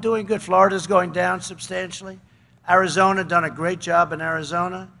down. No, we're doing good. Florida's going down substantially. Arizona done a great job in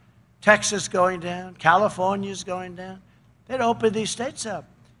Arizona. Texas going down. California's going down. They'd open these states up.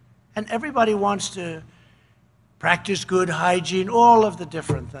 And everybody wants to practice good hygiene, all of the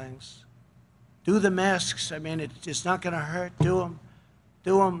different things. Do the masks. I mean, it's not going to hurt. Do them.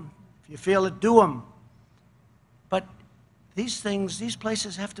 Do them. If you feel it, do them. But these things, these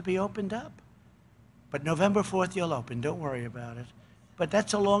places have to be opened up. But November 4th, you'll open. Don't worry about it. But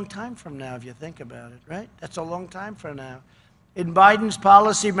that's a long time from now, if you think about it, right? That's a long time from now. In Biden's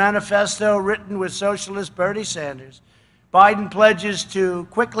policy manifesto, written with socialist Bernie Sanders, Biden pledges to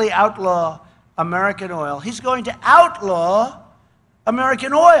quickly outlaw American oil. He's going to outlaw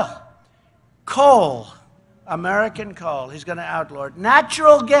American oil. Coal, American coal, he's going to outlaw it.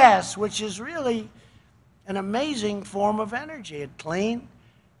 Natural gas, which is really an amazing form of energy and clean,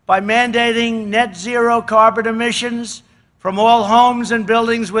 by mandating net zero carbon emissions from all homes and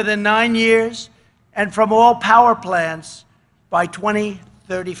buildings within 9 years and from all power plants by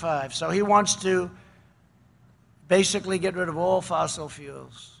 2035. So he wants to basically get rid of all fossil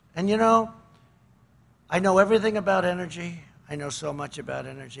fuels. And you know, I know everything about energy. I know so much about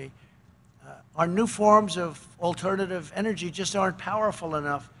energy. Our new forms of alternative energy just aren't powerful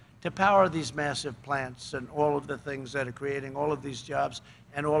enough to power these massive plants and all of the things that are creating all of these jobs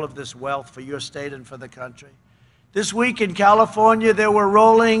and all of this wealth for your state and for the country. This week in California, there were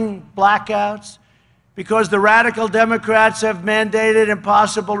rolling blackouts because the radical Democrats have mandated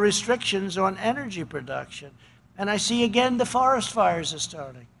impossible restrictions on energy production. And I see again the forest fires are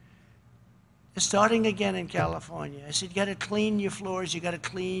starting. It's starting again in California. I said, you got to clean your floors, you got to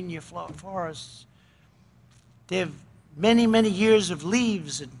clean your forests. They have many, many years of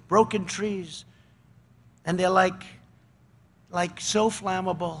leaves and broken trees, and they're like so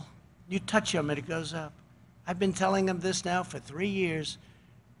flammable. You touch them and it goes up. I've been telling them this now for 3 years,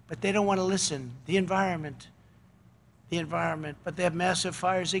 but they don't want to listen. The environment. But they have massive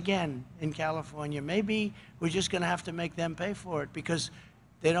fires again in California. Maybe we're just going to have to make them pay for it because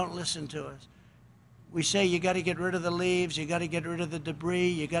they don't listen to us. We say you got to get rid of the leaves, you got to get rid of the debris,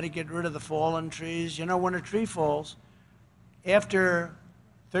 you got to get rid of the fallen trees. You know, when a tree falls, after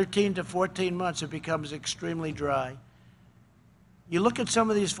 13 to 14 months, it becomes extremely dry. You look at some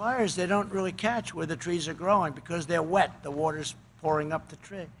of these fires, they don't really catch where the trees are growing because they're wet. The water's pouring up the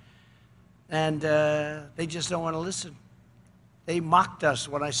tree. And they just don't want to listen. They mocked us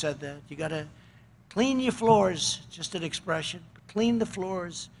when I said that. You got to clean your floors, just an expression. Clean the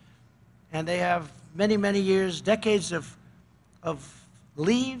floors. And they have many, many years, decades of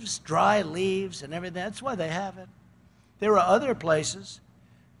leaves, dry leaves and everything. That's why they have it. There are other places,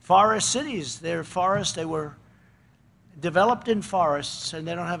 forest cities. They're forests. They were developed in forests, and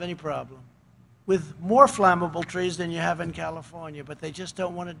they don't have any problem with more flammable trees than you have in California, but they just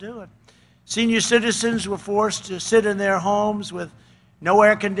don't want to do it. Senior citizens were forced to sit in their homes with no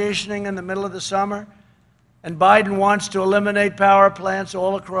air conditioning in the middle of the summer, and Biden wants to eliminate power plants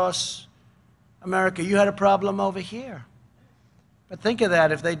all across America. You had a problem over here. But think of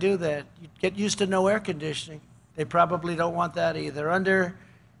that, if they do that. You get used to no air conditioning. They probably don't want that either. Under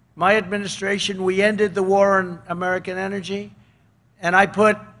my administration, we ended the war on American energy, and I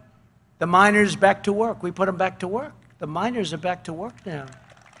put the miners back to work. We put them back to work. The miners are back to work now.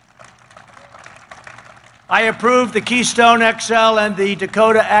 I approved the Keystone XL and the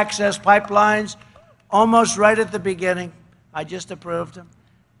Dakota Access pipelines almost right at the beginning. I just approved them.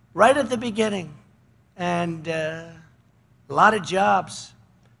 Right at the beginning. And a lot of jobs.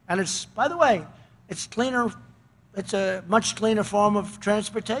 And it's, by the way, it's cleaner. It's a much cleaner form of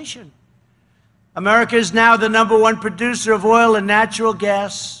transportation. America is now the #1 producer of oil and natural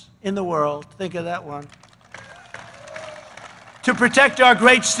gas in the world. Think of that one. To protect our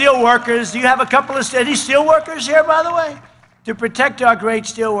great steel workers, do you have a couple of any steel workers here, by the way? To protect our great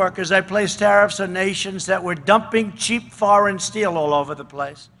steel workers, I placed tariffs on nations that were dumping cheap foreign steel all over the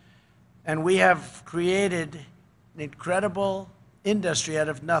place. And we have created an incredible industry out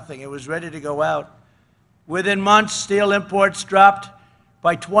of nothing. It was ready to go out. Within months, steel imports dropped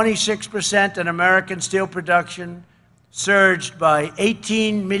by 26%, and American steel production surged by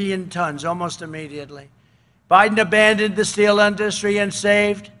 18 million tons almost immediately. Biden abandoned the steel industry and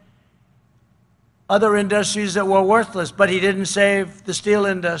saved other industries that were worthless, but he didn't save the steel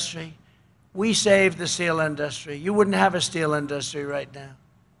industry. We saved the steel industry. You wouldn't have a steel industry right now.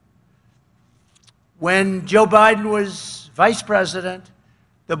 When Joe Biden was vice president,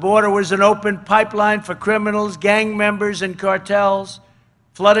 the border was an open pipeline for criminals, gang members, and cartels,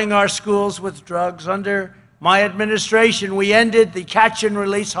 flooding our schools with drugs. Under my administration, we ended the catch and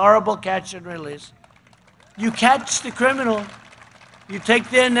release, horrible catch and release. You catch the criminal, you take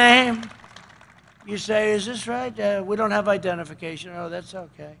their name, you say, is this right? We don't have identification. Oh, that's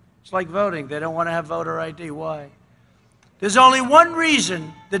okay. It's like voting. They don't want to have voter ID. Why? There's only one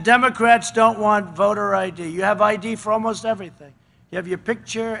reason the Democrats don't want voter ID. You have ID for almost everything. You have your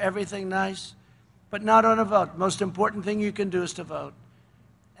picture, everything nice, but not on a vote. Most important thing you can do is to vote.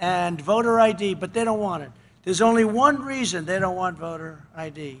 And voter ID, but they don't want it. There's only one reason they don't want voter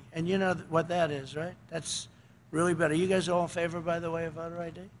ID, and you know what that is, right? That's really bad. Are you guys all in favor, by the way, of voter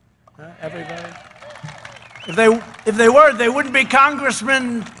ID? Everybody? If they were, they wouldn't be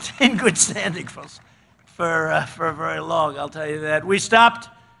congressmen in good standing for very long, I'll tell you that. We stopped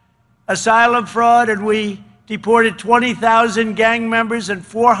asylum fraud, and we deported 20,000 gang members and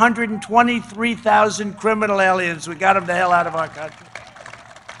 423,000 criminal aliens. We got them the hell out of our country.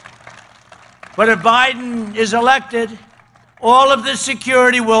 But if Biden is elected, all of this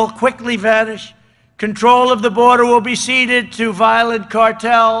security will quickly vanish. Control of the border will be ceded to violent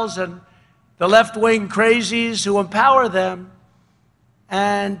cartels and the left-wing crazies who empower them.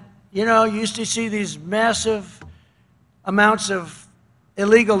 And, you know, you used to see these massive amounts of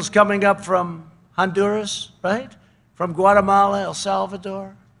illegals coming up from Honduras, right? From Guatemala, El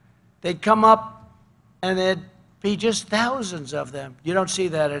Salvador. They'd come up and there'd be just thousands of them. You don't see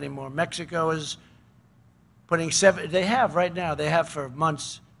that anymore. Mexico is they have right now, they have for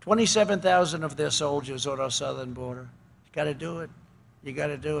months, 27,000 of their soldiers on our southern border. You got to do it. You got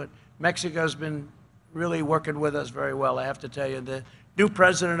to do it. Mexico's been really working with us very well, I have to tell you. The new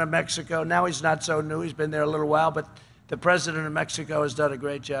president of Mexico, now he's not so new, he's been there a little while, but the president of Mexico has done a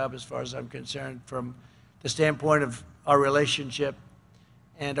great job as far as I'm concerned from the standpoint of our relationship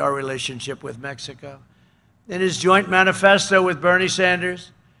and our relationship with Mexico. In his joint manifesto with Bernie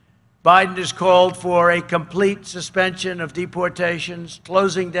Sanders, Biden has called for a complete suspension of deportations,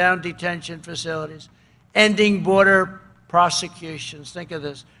 closing down detention facilities, ending border prosecutions. Think of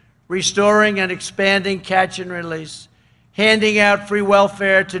this. Restoring and expanding catch and release, handing out free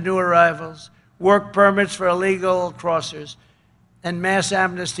welfare to new arrivals, work permits for illegal crossers, and mass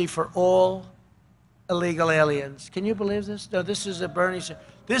amnesty for all illegal aliens. Can you believe this? No, this is a Bernie.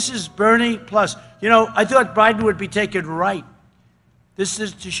 This is Bernie plus. You know, I thought Biden would be taken right. This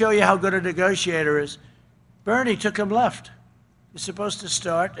is to show you how good a negotiator is. Bernie took him left. He's supposed to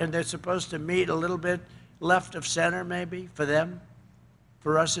start, and they're supposed to meet a little bit left of center, maybe, for them.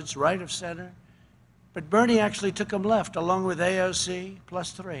 For us, it's right of center. But Bernie actually took him left, along with AOC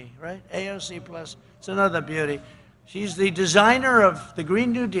 +3, right? AOC plus. It's another beauty. She's the designer of the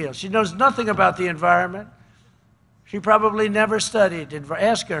Green New Deal. She knows nothing about the environment. She probably never studied.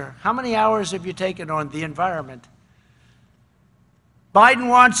 Ask her, how many hours have you taken on the environment? Biden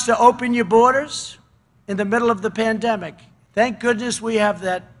wants to open your borders in the middle of the pandemic. Thank goodness we have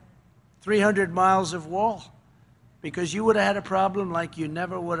that 300 miles of wall, because you would have had a problem like you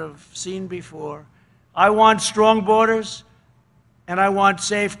never would have seen before. I want strong borders, and I want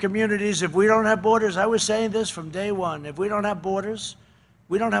safe communities. If we don't have borders, I was saying this from day one, if we don't have borders,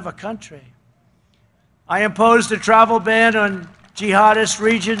 we don't have a country. I imposed a travel ban on jihadist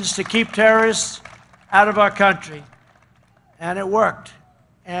regions to keep terrorists out of our country. And it worked,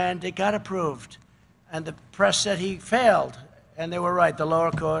 and it got approved. And the press said he failed, and they were right. The lower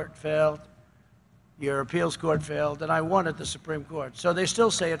court failed, your appeals court failed, and I won at the Supreme Court. So they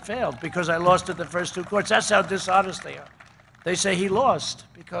still say it failed because I lost at the first two courts. That's how dishonest they are. They say he lost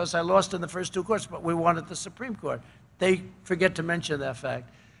because I lost in the first two courts, but we won at the Supreme Court. They forget to mention that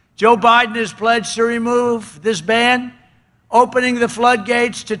fact. Joe Biden has pledged to remove this ban, opening the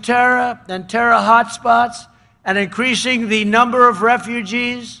floodgates to terror and terror hotspots, and increasing the number of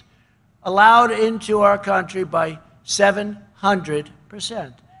refugees allowed into our country by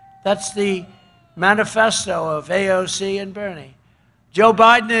 700%. That's the manifesto of AOC and Bernie. Joe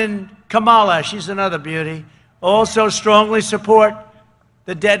Biden and Kamala, she's another beauty, also strongly support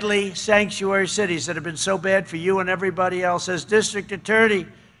the deadly sanctuary cities that have been so bad for you and everybody else. As district attorney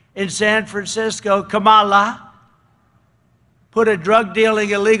in San Francisco, Kamala put a drug-dealing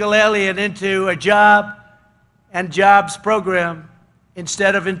illegal alien into a job and jobs program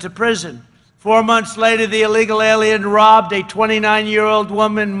instead of into prison. 4 months later, the illegal alien robbed a 29-year-old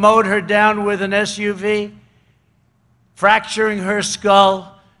woman, mowed her down with an SUV, fracturing her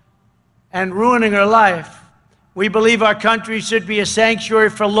skull and ruining her life. We believe our country should be a sanctuary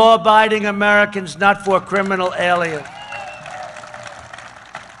for law-abiding Americans, not for criminal aliens.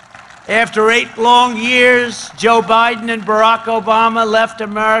 After 8 long years, Joe Biden and Barack Obama left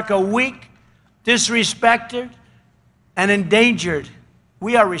America weak, disrespected, and endangered.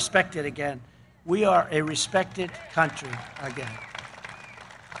 We are respected again. We are a respected country again.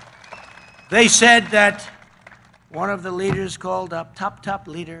 They said that one of the leaders called up, top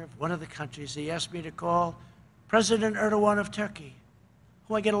leader of one of the countries, he asked me to call President Erdogan of Turkey,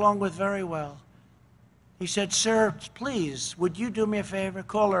 who I get along with very well. He said, sir, please, would you do me a favor?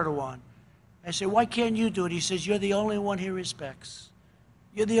 Call Erdogan. I said, why can't you do it? He says, you're the only one he respects.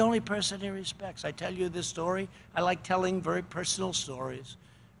 You're the only person he respects. I tell you this story. I like telling very personal stories.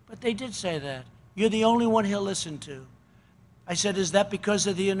 But they did say that. You're the only one he'll listen to. I said, is that because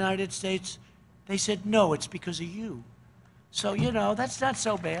of the United States? They said, no, it's because of you. So, you know, that's not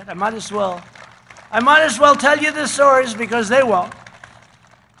so bad. I might as well tell you the stories because they won't.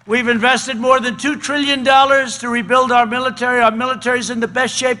 We've invested more than $2 trillion to rebuild our military. Our military's in the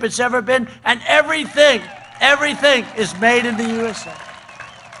best shape it's ever been. And everything is made in the USA.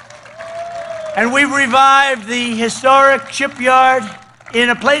 And we've revived the historic shipyard in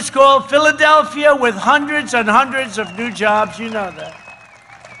a place called Philadelphia with hundreds and hundreds of new jobs. You know that.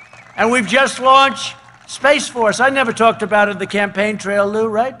 And we've just launched Space Force. I never talked about it in the campaign trail, Lou,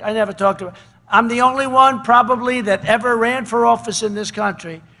 right? I never talked about it. I'm the only one probably that ever ran for office in this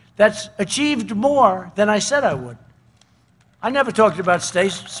country that's achieved more than I said I would. I never talked about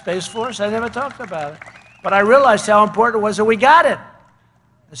Space Force. I never talked about it. But I realized how important it was, and we got it.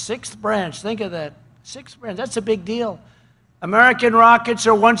 The 6th branch, think of that. 6th branch, that's a big deal. American rockets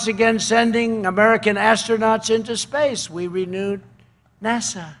are once again sending American astronauts into space. We renewed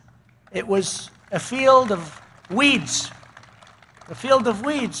NASA. It was a field of weeds. A field of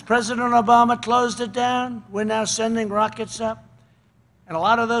weeds. President Obama closed it down. We're now sending rockets up. And a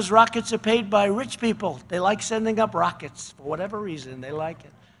lot of those rockets are paid by rich people. They like sending up rockets for whatever reason. They like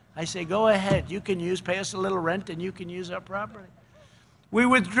it. I say, go ahead. You can pay us a little rent, and you can use our property. We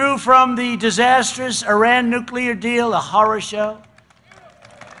withdrew from the disastrous Iran nuclear deal, a horror show.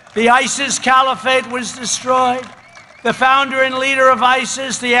 The ISIS caliphate was destroyed. The founder and leader of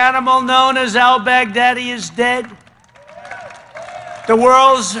ISIS, the animal known as al-Baghdadi, is dead. The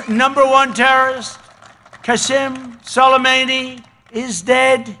world's #1 terrorist, Qasem Soleimani, is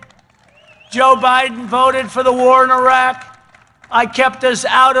dead. Joe Biden voted for the war in Iraq. I kept us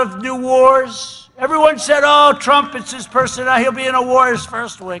out of new wars. Everyone said, oh, Trump, it's his personality. He'll be in a war his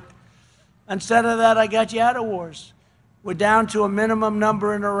first week. Instead of that, I got you out of wars. We're down to a minimum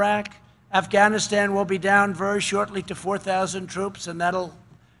number in Iraq. Afghanistan will be down very shortly to 4,000 troops, and that'll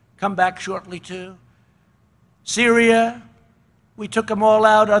come back shortly too. Syria, we took them all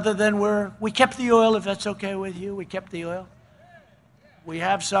out other than we kept the oil, if that's okay with you. We kept the oil. We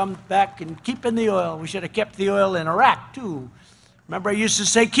have some back and keeping the oil. We should have kept the oil in Iraq too. Remember, I used to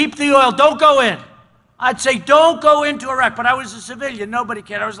say, keep the oil, don't go in. I'd say, don't go into Iraq, but I was a civilian. Nobody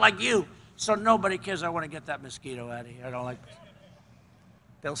cared. I was like you, so nobody cares. I want to get that mosquito out of here. I don't like this.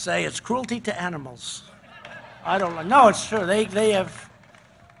 They'll say it's cruelty to animals. I don't like. No, it's true. They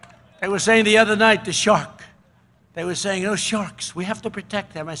were saying the other night, the shark. They were saying, oh, sharks, we have to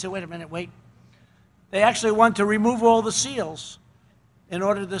protect them. I said, wait a minute, wait. They actually want to remove all the seals in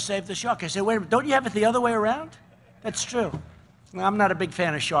order to save the shark. I said, wait a minute, don't you have it the other way around? That's true. I'm not a big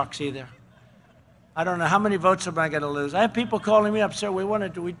fan of sharks either. I don't know how many votes am I going to lose. I have people calling me up, sir,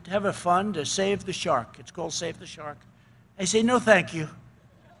 we have a fund to save the shark. It's called Save the Shark. I say, no, thank you.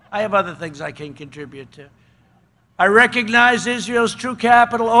 I have other things I can contribute to. I recognize Israel's true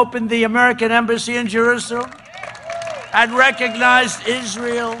capital, opened the American embassy in Jerusalem, and recognized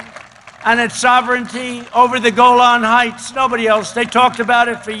Israel and its sovereignty over the Golan Heights. Nobody else. They talked about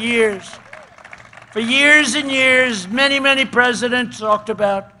it for years. For years and years, many, many presidents talked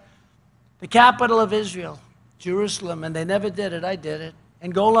about the capital of Israel, Jerusalem, and they never did it. I did it.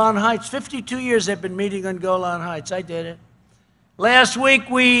 And Golan Heights, 52 years they've been meeting on Golan Heights. I did it. Last week,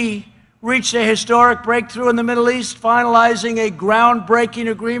 we reached a historic breakthrough in the Middle East, finalizing a groundbreaking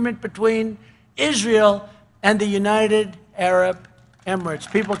agreement between Israel and the United Arab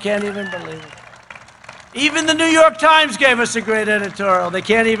Emirates. People can't even believe it. Even the New York Times gave us a great editorial. They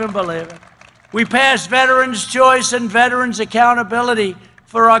can't even believe it. We passed Veterans' Choice and Veterans' Accountability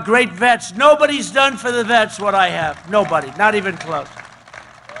for our great vets. Nobody's done for the vets what I have. Nobody, not even close.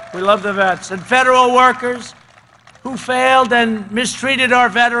 We love the vets. And federal workers who failed and mistreated our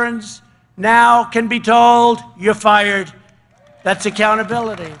veterans now can be told, you're fired. That's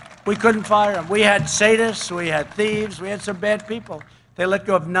accountability. We couldn't fire them. We had sadists, we had thieves, we had some bad people. They let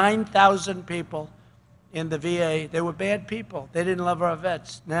go of 9,000 people in the VA. They were bad people. They didn't love our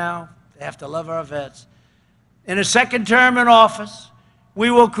vets. Now, they have to love our vets. In a second term in office, we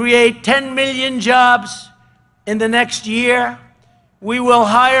will create 10 million jobs in the next year. We will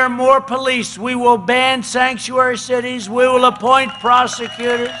hire more police. We will ban sanctuary cities. We will appoint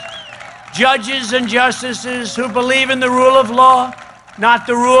prosecutors, judges, and justices who believe in the rule of law, not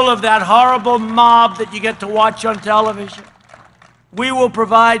the rule of that horrible mob that you get to watch on television. We will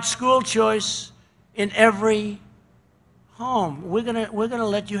provide school choice in every home. We're gonna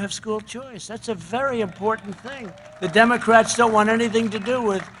let you have school choice. That's a very important thing. The Democrats don't want anything to do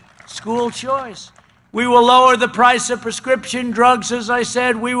with school choice. We will lower the price of prescription drugs, as I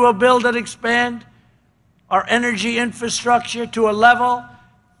said. We will build and expand our energy infrastructure to a level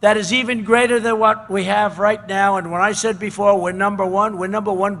that is even greater than what we have right now. And when I said before, we're number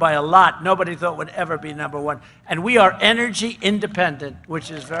one by a lot. Nobody thought we'd ever be number one. And we are energy independent,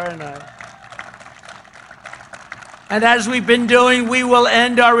 which is very nice. And as we've been doing, we will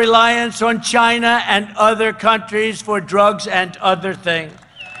end our reliance on China and other countries for drugs and other things.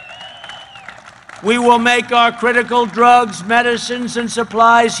 We will make our critical drugs, medicines, and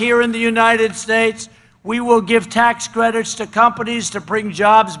supplies here in the United States. We will give tax credits to companies to bring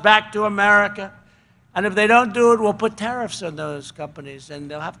jobs back to America. And if they don't do it, we'll put tariffs on those companies, and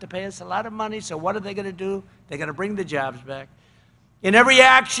they'll have to pay us a lot of money. So what are they going to do? They're going to bring the jobs back. In every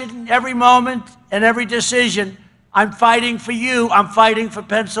action, every moment, and every decision, I'm fighting for you. I'm fighting for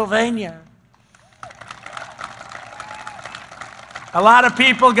Pennsylvania. A lot of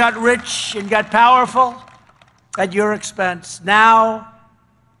people got rich and got powerful at your expense. Now,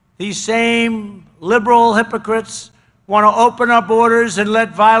 these same liberal hypocrites want to open up borders and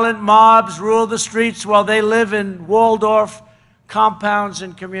let violent mobs rule the streets while they live in walled-off compounds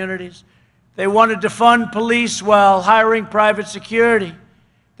and communities. They want to defund police while hiring private security.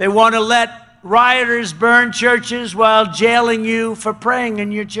 They want to let rioters burn churches while jailing you for praying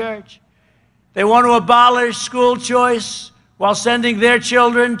in your church. They want to abolish school choice while sending their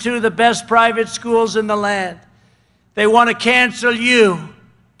children to the best private schools in the land. They want to cancel you,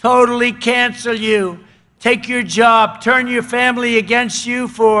 totally cancel you, take your job, turn your family against you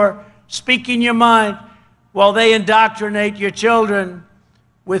for speaking your mind, while they indoctrinate your children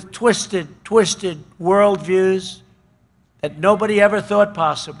with twisted worldviews that nobody ever thought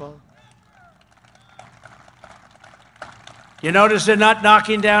possible. You notice they're not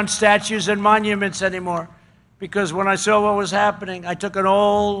knocking down statues and monuments anymore, because when I saw what was happening, I took an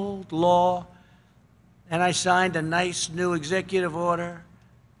old law and I signed a nice new executive order,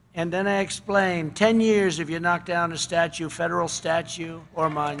 and then I explained 10 years if you knock down a statue, federal statue or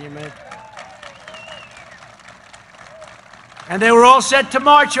monument. And they were all set to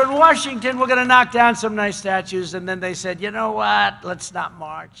march on Washington. We're going to knock down some nice statues. And then they said, you know what? Let's not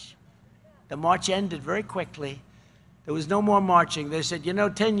march. The march ended very quickly. There was no more marching. They said, you know,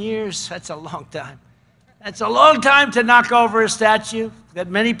 10 years, that's a long time. That's a long time to knock over a statue that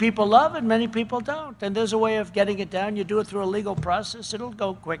many people love and many people don't. And there's a way of getting it down. You do it through a legal process. It'll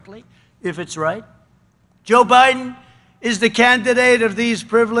go quickly if it's right. Joe Biden is the candidate of these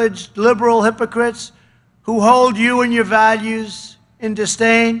privileged liberal hypocrites who hold you and your values in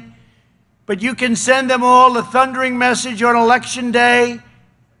disdain. But you can send them all a thundering message on Election Day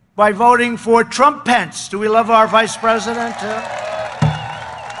by voting for Trump-Pence. Do we love our vice president?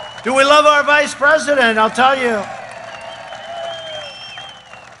 Do we love our vice president? I'll tell you.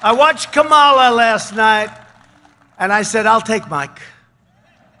 I watched Kamala last night, and I said, I'll take Mike.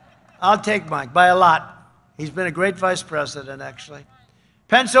 I'll take Mike by a lot. He's been a great vice president, actually.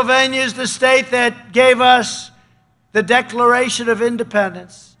 Pennsylvania is the state that gave us the Declaration of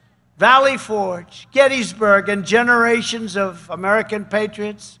Independence, Valley Forge, Gettysburg, and generations of American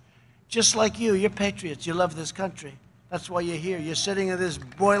patriots, just like you. You're patriots. You love this country. That's why you're here. You're sitting in this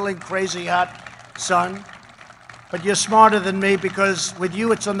boiling, crazy hot sun. But you're smarter than me, because with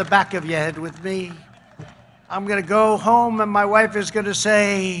you, it's on the back of your head. With me, I'm going to go home, and my wife is going to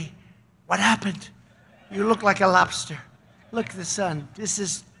say, what happened? You look like a lobster. Look at the sun. This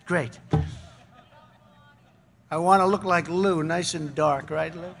is great. I want to look like Lou, nice and dark,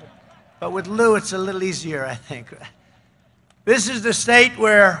 right, Lou? But with Lou, it's a little easier, I think. This is the state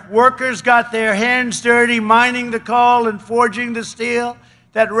where workers got their hands dirty mining the coal and forging the steel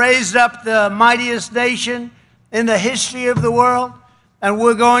that raised up the mightiest nation in the history of the world. And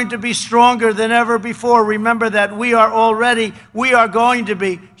we're going to be stronger than ever before. Remember that we are going to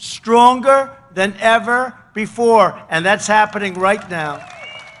be stronger than ever before, and that's happening right now.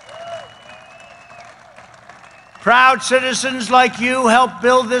 Proud citizens like you help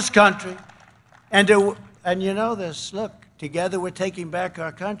build this country. And you know this, look, together we're taking back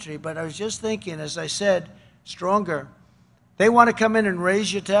our country. But I was just thinking, as I said, stronger. They want to come in and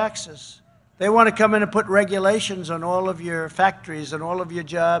raise your taxes. They want to come in and put regulations on all of your factories and all of your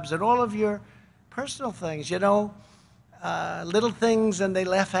jobs and all of your personal things, you know. Little things, and they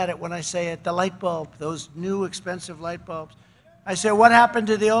laugh at it when I say it. The light bulb, those new expensive light bulbs. I said, what happened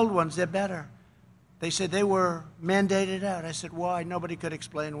to the old ones? They're better. They said they were mandated out. I said, why? Nobody could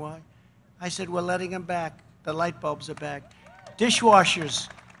explain why. I said, we're letting them back. The light bulbs are back. Dishwashers.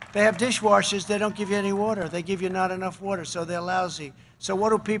 They have dishwashers. They don't give you any water. They give you not enough water, so they're lousy. So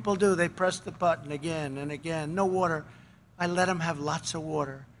what do people do? They press the button again and again. No water. I let them have lots of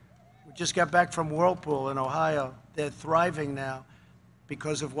water. We just got back from Whirlpool in Ohio. They're thriving now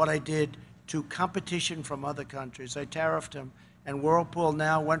because of what I did to competition from other countries. I tariffed them, and Whirlpool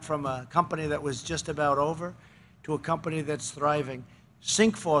now went from a company that was just about over to a company that's thriving.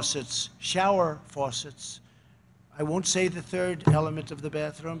 Sink faucets, shower faucets. I won't say the third element of the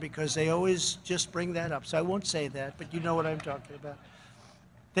bathroom because they always just bring that up, so I won't say that, but you know what I'm talking about.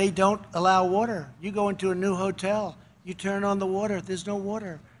 They don't allow water. You go into a new hotel, you turn on the water, there's no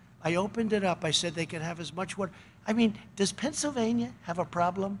water. I opened it up. I said they could have as much water. I mean, does Pennsylvania have a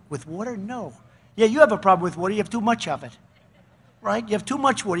problem with water? No. Yeah, you have a problem with water. You have too much of it, right? You have too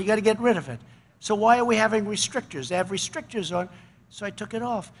much water. You got to get rid of it. So why are we having restrictors? They have restrictors on, so I took it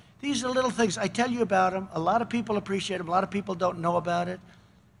off. These are little things. I tell you about them. A lot of people appreciate them. A lot of people don't know about it.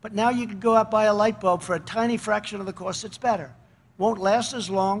 But now you can go out and buy a light bulb for a tiny fraction of the cost. It's better. Won't last as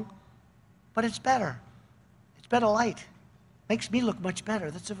long, but it's better. It's better light. Makes me look much better.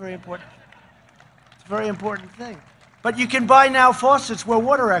 That's a very important thing. But you can buy now faucets where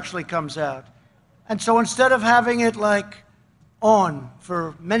water actually comes out. And so instead of having it like on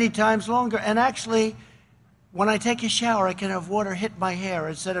for many times longer, and actually, when I take a shower, I can have water hit my hair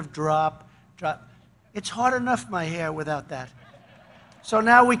instead of drop. It's hard enough, my hair, without that. So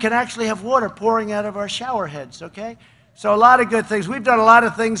now we can actually have water pouring out of our shower heads, okay? So a lot of good things. We've done a lot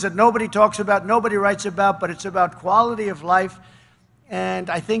of things that nobody talks about, nobody writes about, but it's about quality of life. And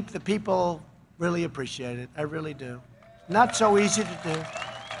I think the people really appreciate it. I really do. Not so easy to do.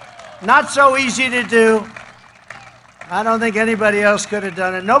 Not so easy to do. I don't think anybody else could have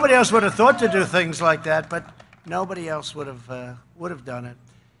done it. Nobody else would have thought to do things like that, but nobody else would have done it.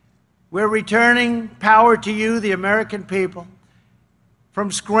 We're returning power to you, the American people,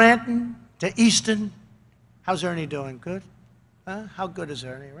 from Scranton to Easton. How's Ernie doing? Good? How good is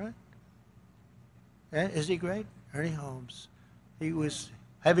Ernie, right? Yeah, is he great? Ernie Holmes. He was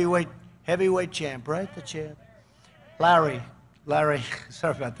heavyweight champ, right? The champ. Larry,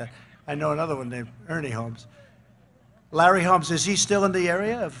 sorry about that. I know another one named Ernie Holmes. Larry Holmes, is he still in the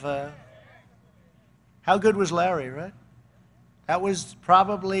area of, how good was Larry, right? That was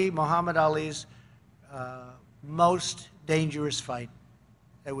probably Muhammad Ali's most dangerous fight.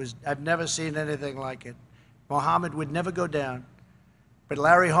 I've never seen anything like it. Muhammad would never go down, but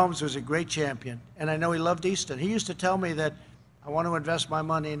Larry Holmes was a great champion, and I know he loved Easton. He used to tell me that I want to invest my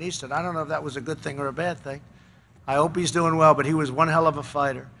money in Easton. I don't know if that was a good thing or a bad thing. I hope he's doing well, but he was one hell of a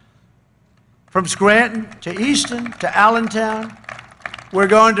fighter. From Scranton to Easton to Allentown, we're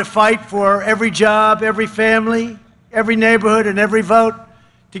going to fight for every job, every family, every neighborhood, and every vote.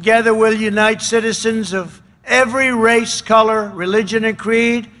 Together we'll unite citizens of every race, color, religion, and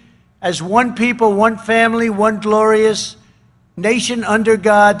creed as one people, one family, one glorious nation under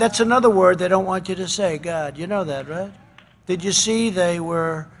God. That's another word they don't want you to say, God. You know that, right? Did you see they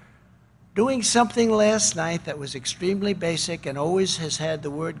were doing something last night that was extremely basic and always has had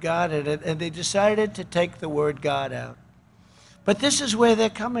the word God in it, and they decided to take the word God out. But this is where they're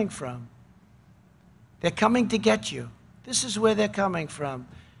coming from. They're coming to get you. This is where they're coming from.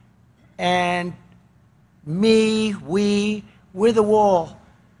 And we're the wall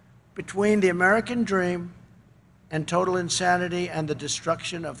between the American dream and total insanity and the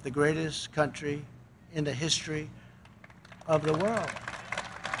destruction of the greatest country in the history of the world.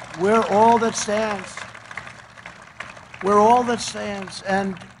 We're all that stands. We're all that stands.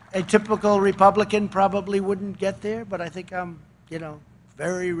 And a typical Republican probably wouldn't get there, but I think I'm,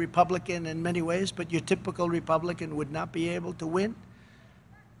 very Republican in many ways, but your typical Republican would not be able to win.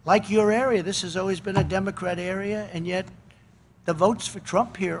 Like your area, this has always been a Democrat area, and yet the votes for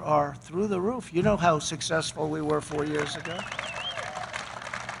Trump here are through the roof. You know how successful we were 4 years ago.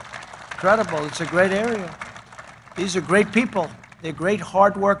 Incredible. It's a great area. These are great people. They're great,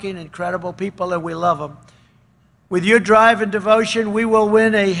 hardworking, incredible people, and we love them. With your drive and devotion, we will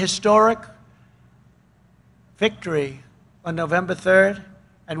win a historic victory on November 3rd,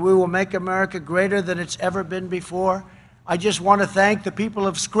 and we will make America greater than it's ever been before. I just want to thank the people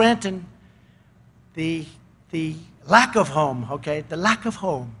of Scranton, the lack of home, okay, the lack of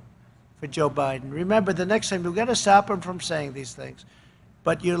home for Joe Biden. Remember, the next time, we've got to stop him from saying these things.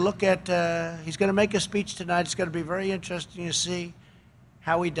 But you look at, he's going to make a speech tonight. It's going to be very interesting to see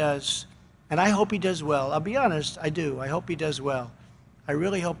how he does. And I hope he does well. I'll be honest, I do. I hope he does well. I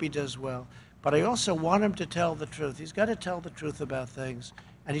really hope he does well. But I also want him to tell the truth. He's got to tell the truth about things.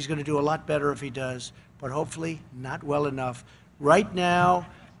 And he's going to do a lot better if he does. But hopefully not well enough. Right now,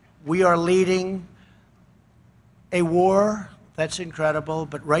 we are leading a war that's incredible.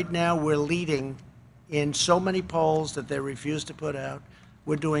 But right now, we're leading in so many polls that they refuse to put out.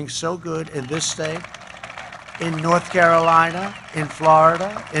 We're doing so good in this state, in North Carolina, in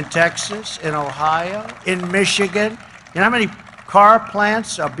Florida, in Texas, in Ohio, in Michigan. You know how many car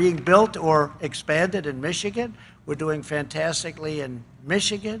plants are being built or expanded in Michigan? We're doing fantastically in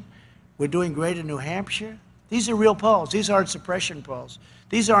Michigan. We're doing great in New Hampshire. These are real polls. These aren't suppression polls.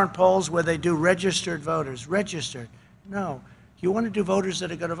 These aren't polls where they do registered voters. Registered. No. You want to do voters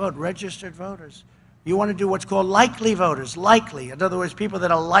that are going to vote. Registered voters. You want to do what's called likely voters. Likely. In other words, people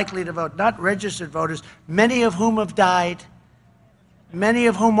that are likely to vote, not registered voters, many of whom have died, many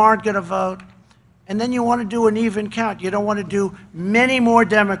of whom aren't going to vote. And then you want to do an even count. You don't want to do many more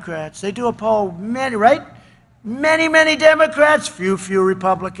Democrats. They do a poll, many, right? Many Democrats, few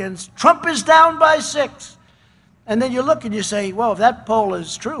Republicans. Trump is down by 6. And then you look and you say, well, if that poll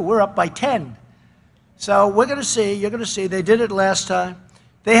is true, we're up by 10. So we're going to see, you're going to see. They did it last time.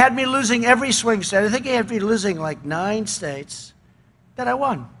 They had me losing every swing state. I think they had me losing like 9 states that I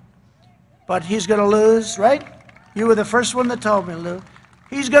won. But he's going to lose, right? You were the first one that told me, Lou.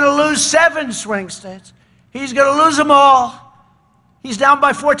 He's going to lose 7 swing states. He's going to lose them all. He's down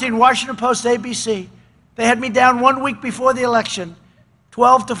by 14. Washington Post, ABC. They had me down 1 week before the election,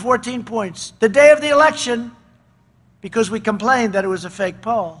 12 to 14 points. The day of the election, because we complained that it was a fake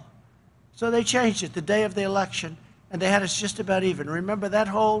poll. So they changed it the day of the election, and they had us just about even. Remember that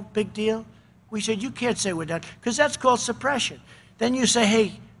whole big deal? We said, you can't say we're done, because that's called suppression. Then you say,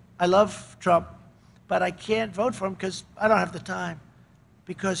 hey, I love Trump, but I can't vote for him because I don't have the time,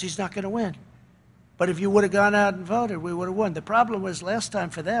 because he's not going to win. But if you would have gone out and voted, we would have won. The problem was last time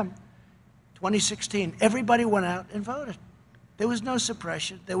for them, 2016, everybody went out and voted. There was no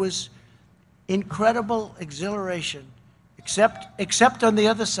suppression. There was incredible exhilaration, except on the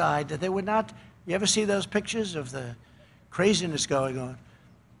other side, that they were not. You ever see those pictures of the craziness going on?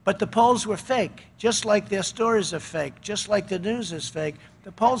 But the polls were fake, just like their stories are fake, just like the news is fake.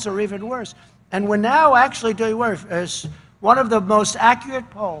 The polls are even worse. And we're now actually doing worse. As one of the most accurate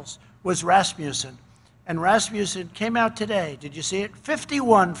polls was Rasmussen. And Rasmussen came out today. Did you see it?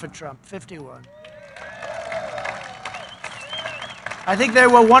 51 for Trump, 51. I think they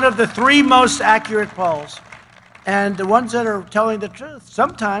were one of the 3 most accurate polls. And the ones that are telling the truth.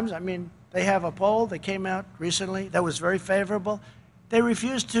 Sometimes, I mean, they have a poll that came out recently that was very favorable. They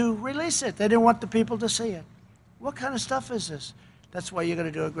refused to release it. They didn't want the people to see it. What kind of stuff is this? That's why you're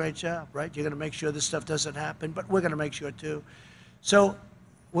going to do a great job, right? You're going to make sure this stuff doesn't happen, but we're going to make sure too. So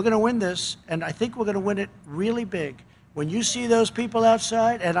we're going to win this, and I think we're going to win it really big. When you see those people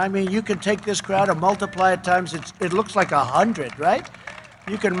outside, and I mean, you can take this crowd and multiply it times, it looks like 100, right?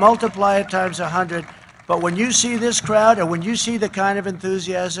 You can multiply it times 100, but when you see this crowd and when you see the kind of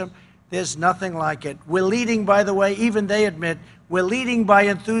enthusiasm, there's nothing like it. We're leading, by the way, even they admit, we're leading by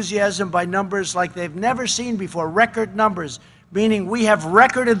enthusiasm, by numbers like they've never seen before, record numbers, meaning we have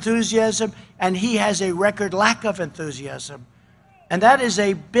record enthusiasm and he has a record lack of enthusiasm. And that is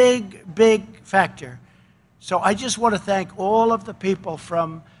a big, big factor. So I just want to thank all of the people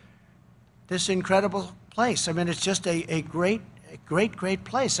from this incredible place. I mean, it's just a great, great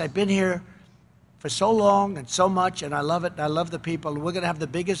place. I've been here for so long and so much, and I love it, and I love the people. We're going to have the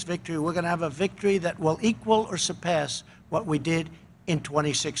biggest victory. We're going to have a victory that will equal or surpass what we did in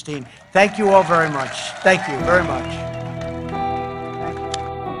 2016. Thank you all very much. Thank you very much.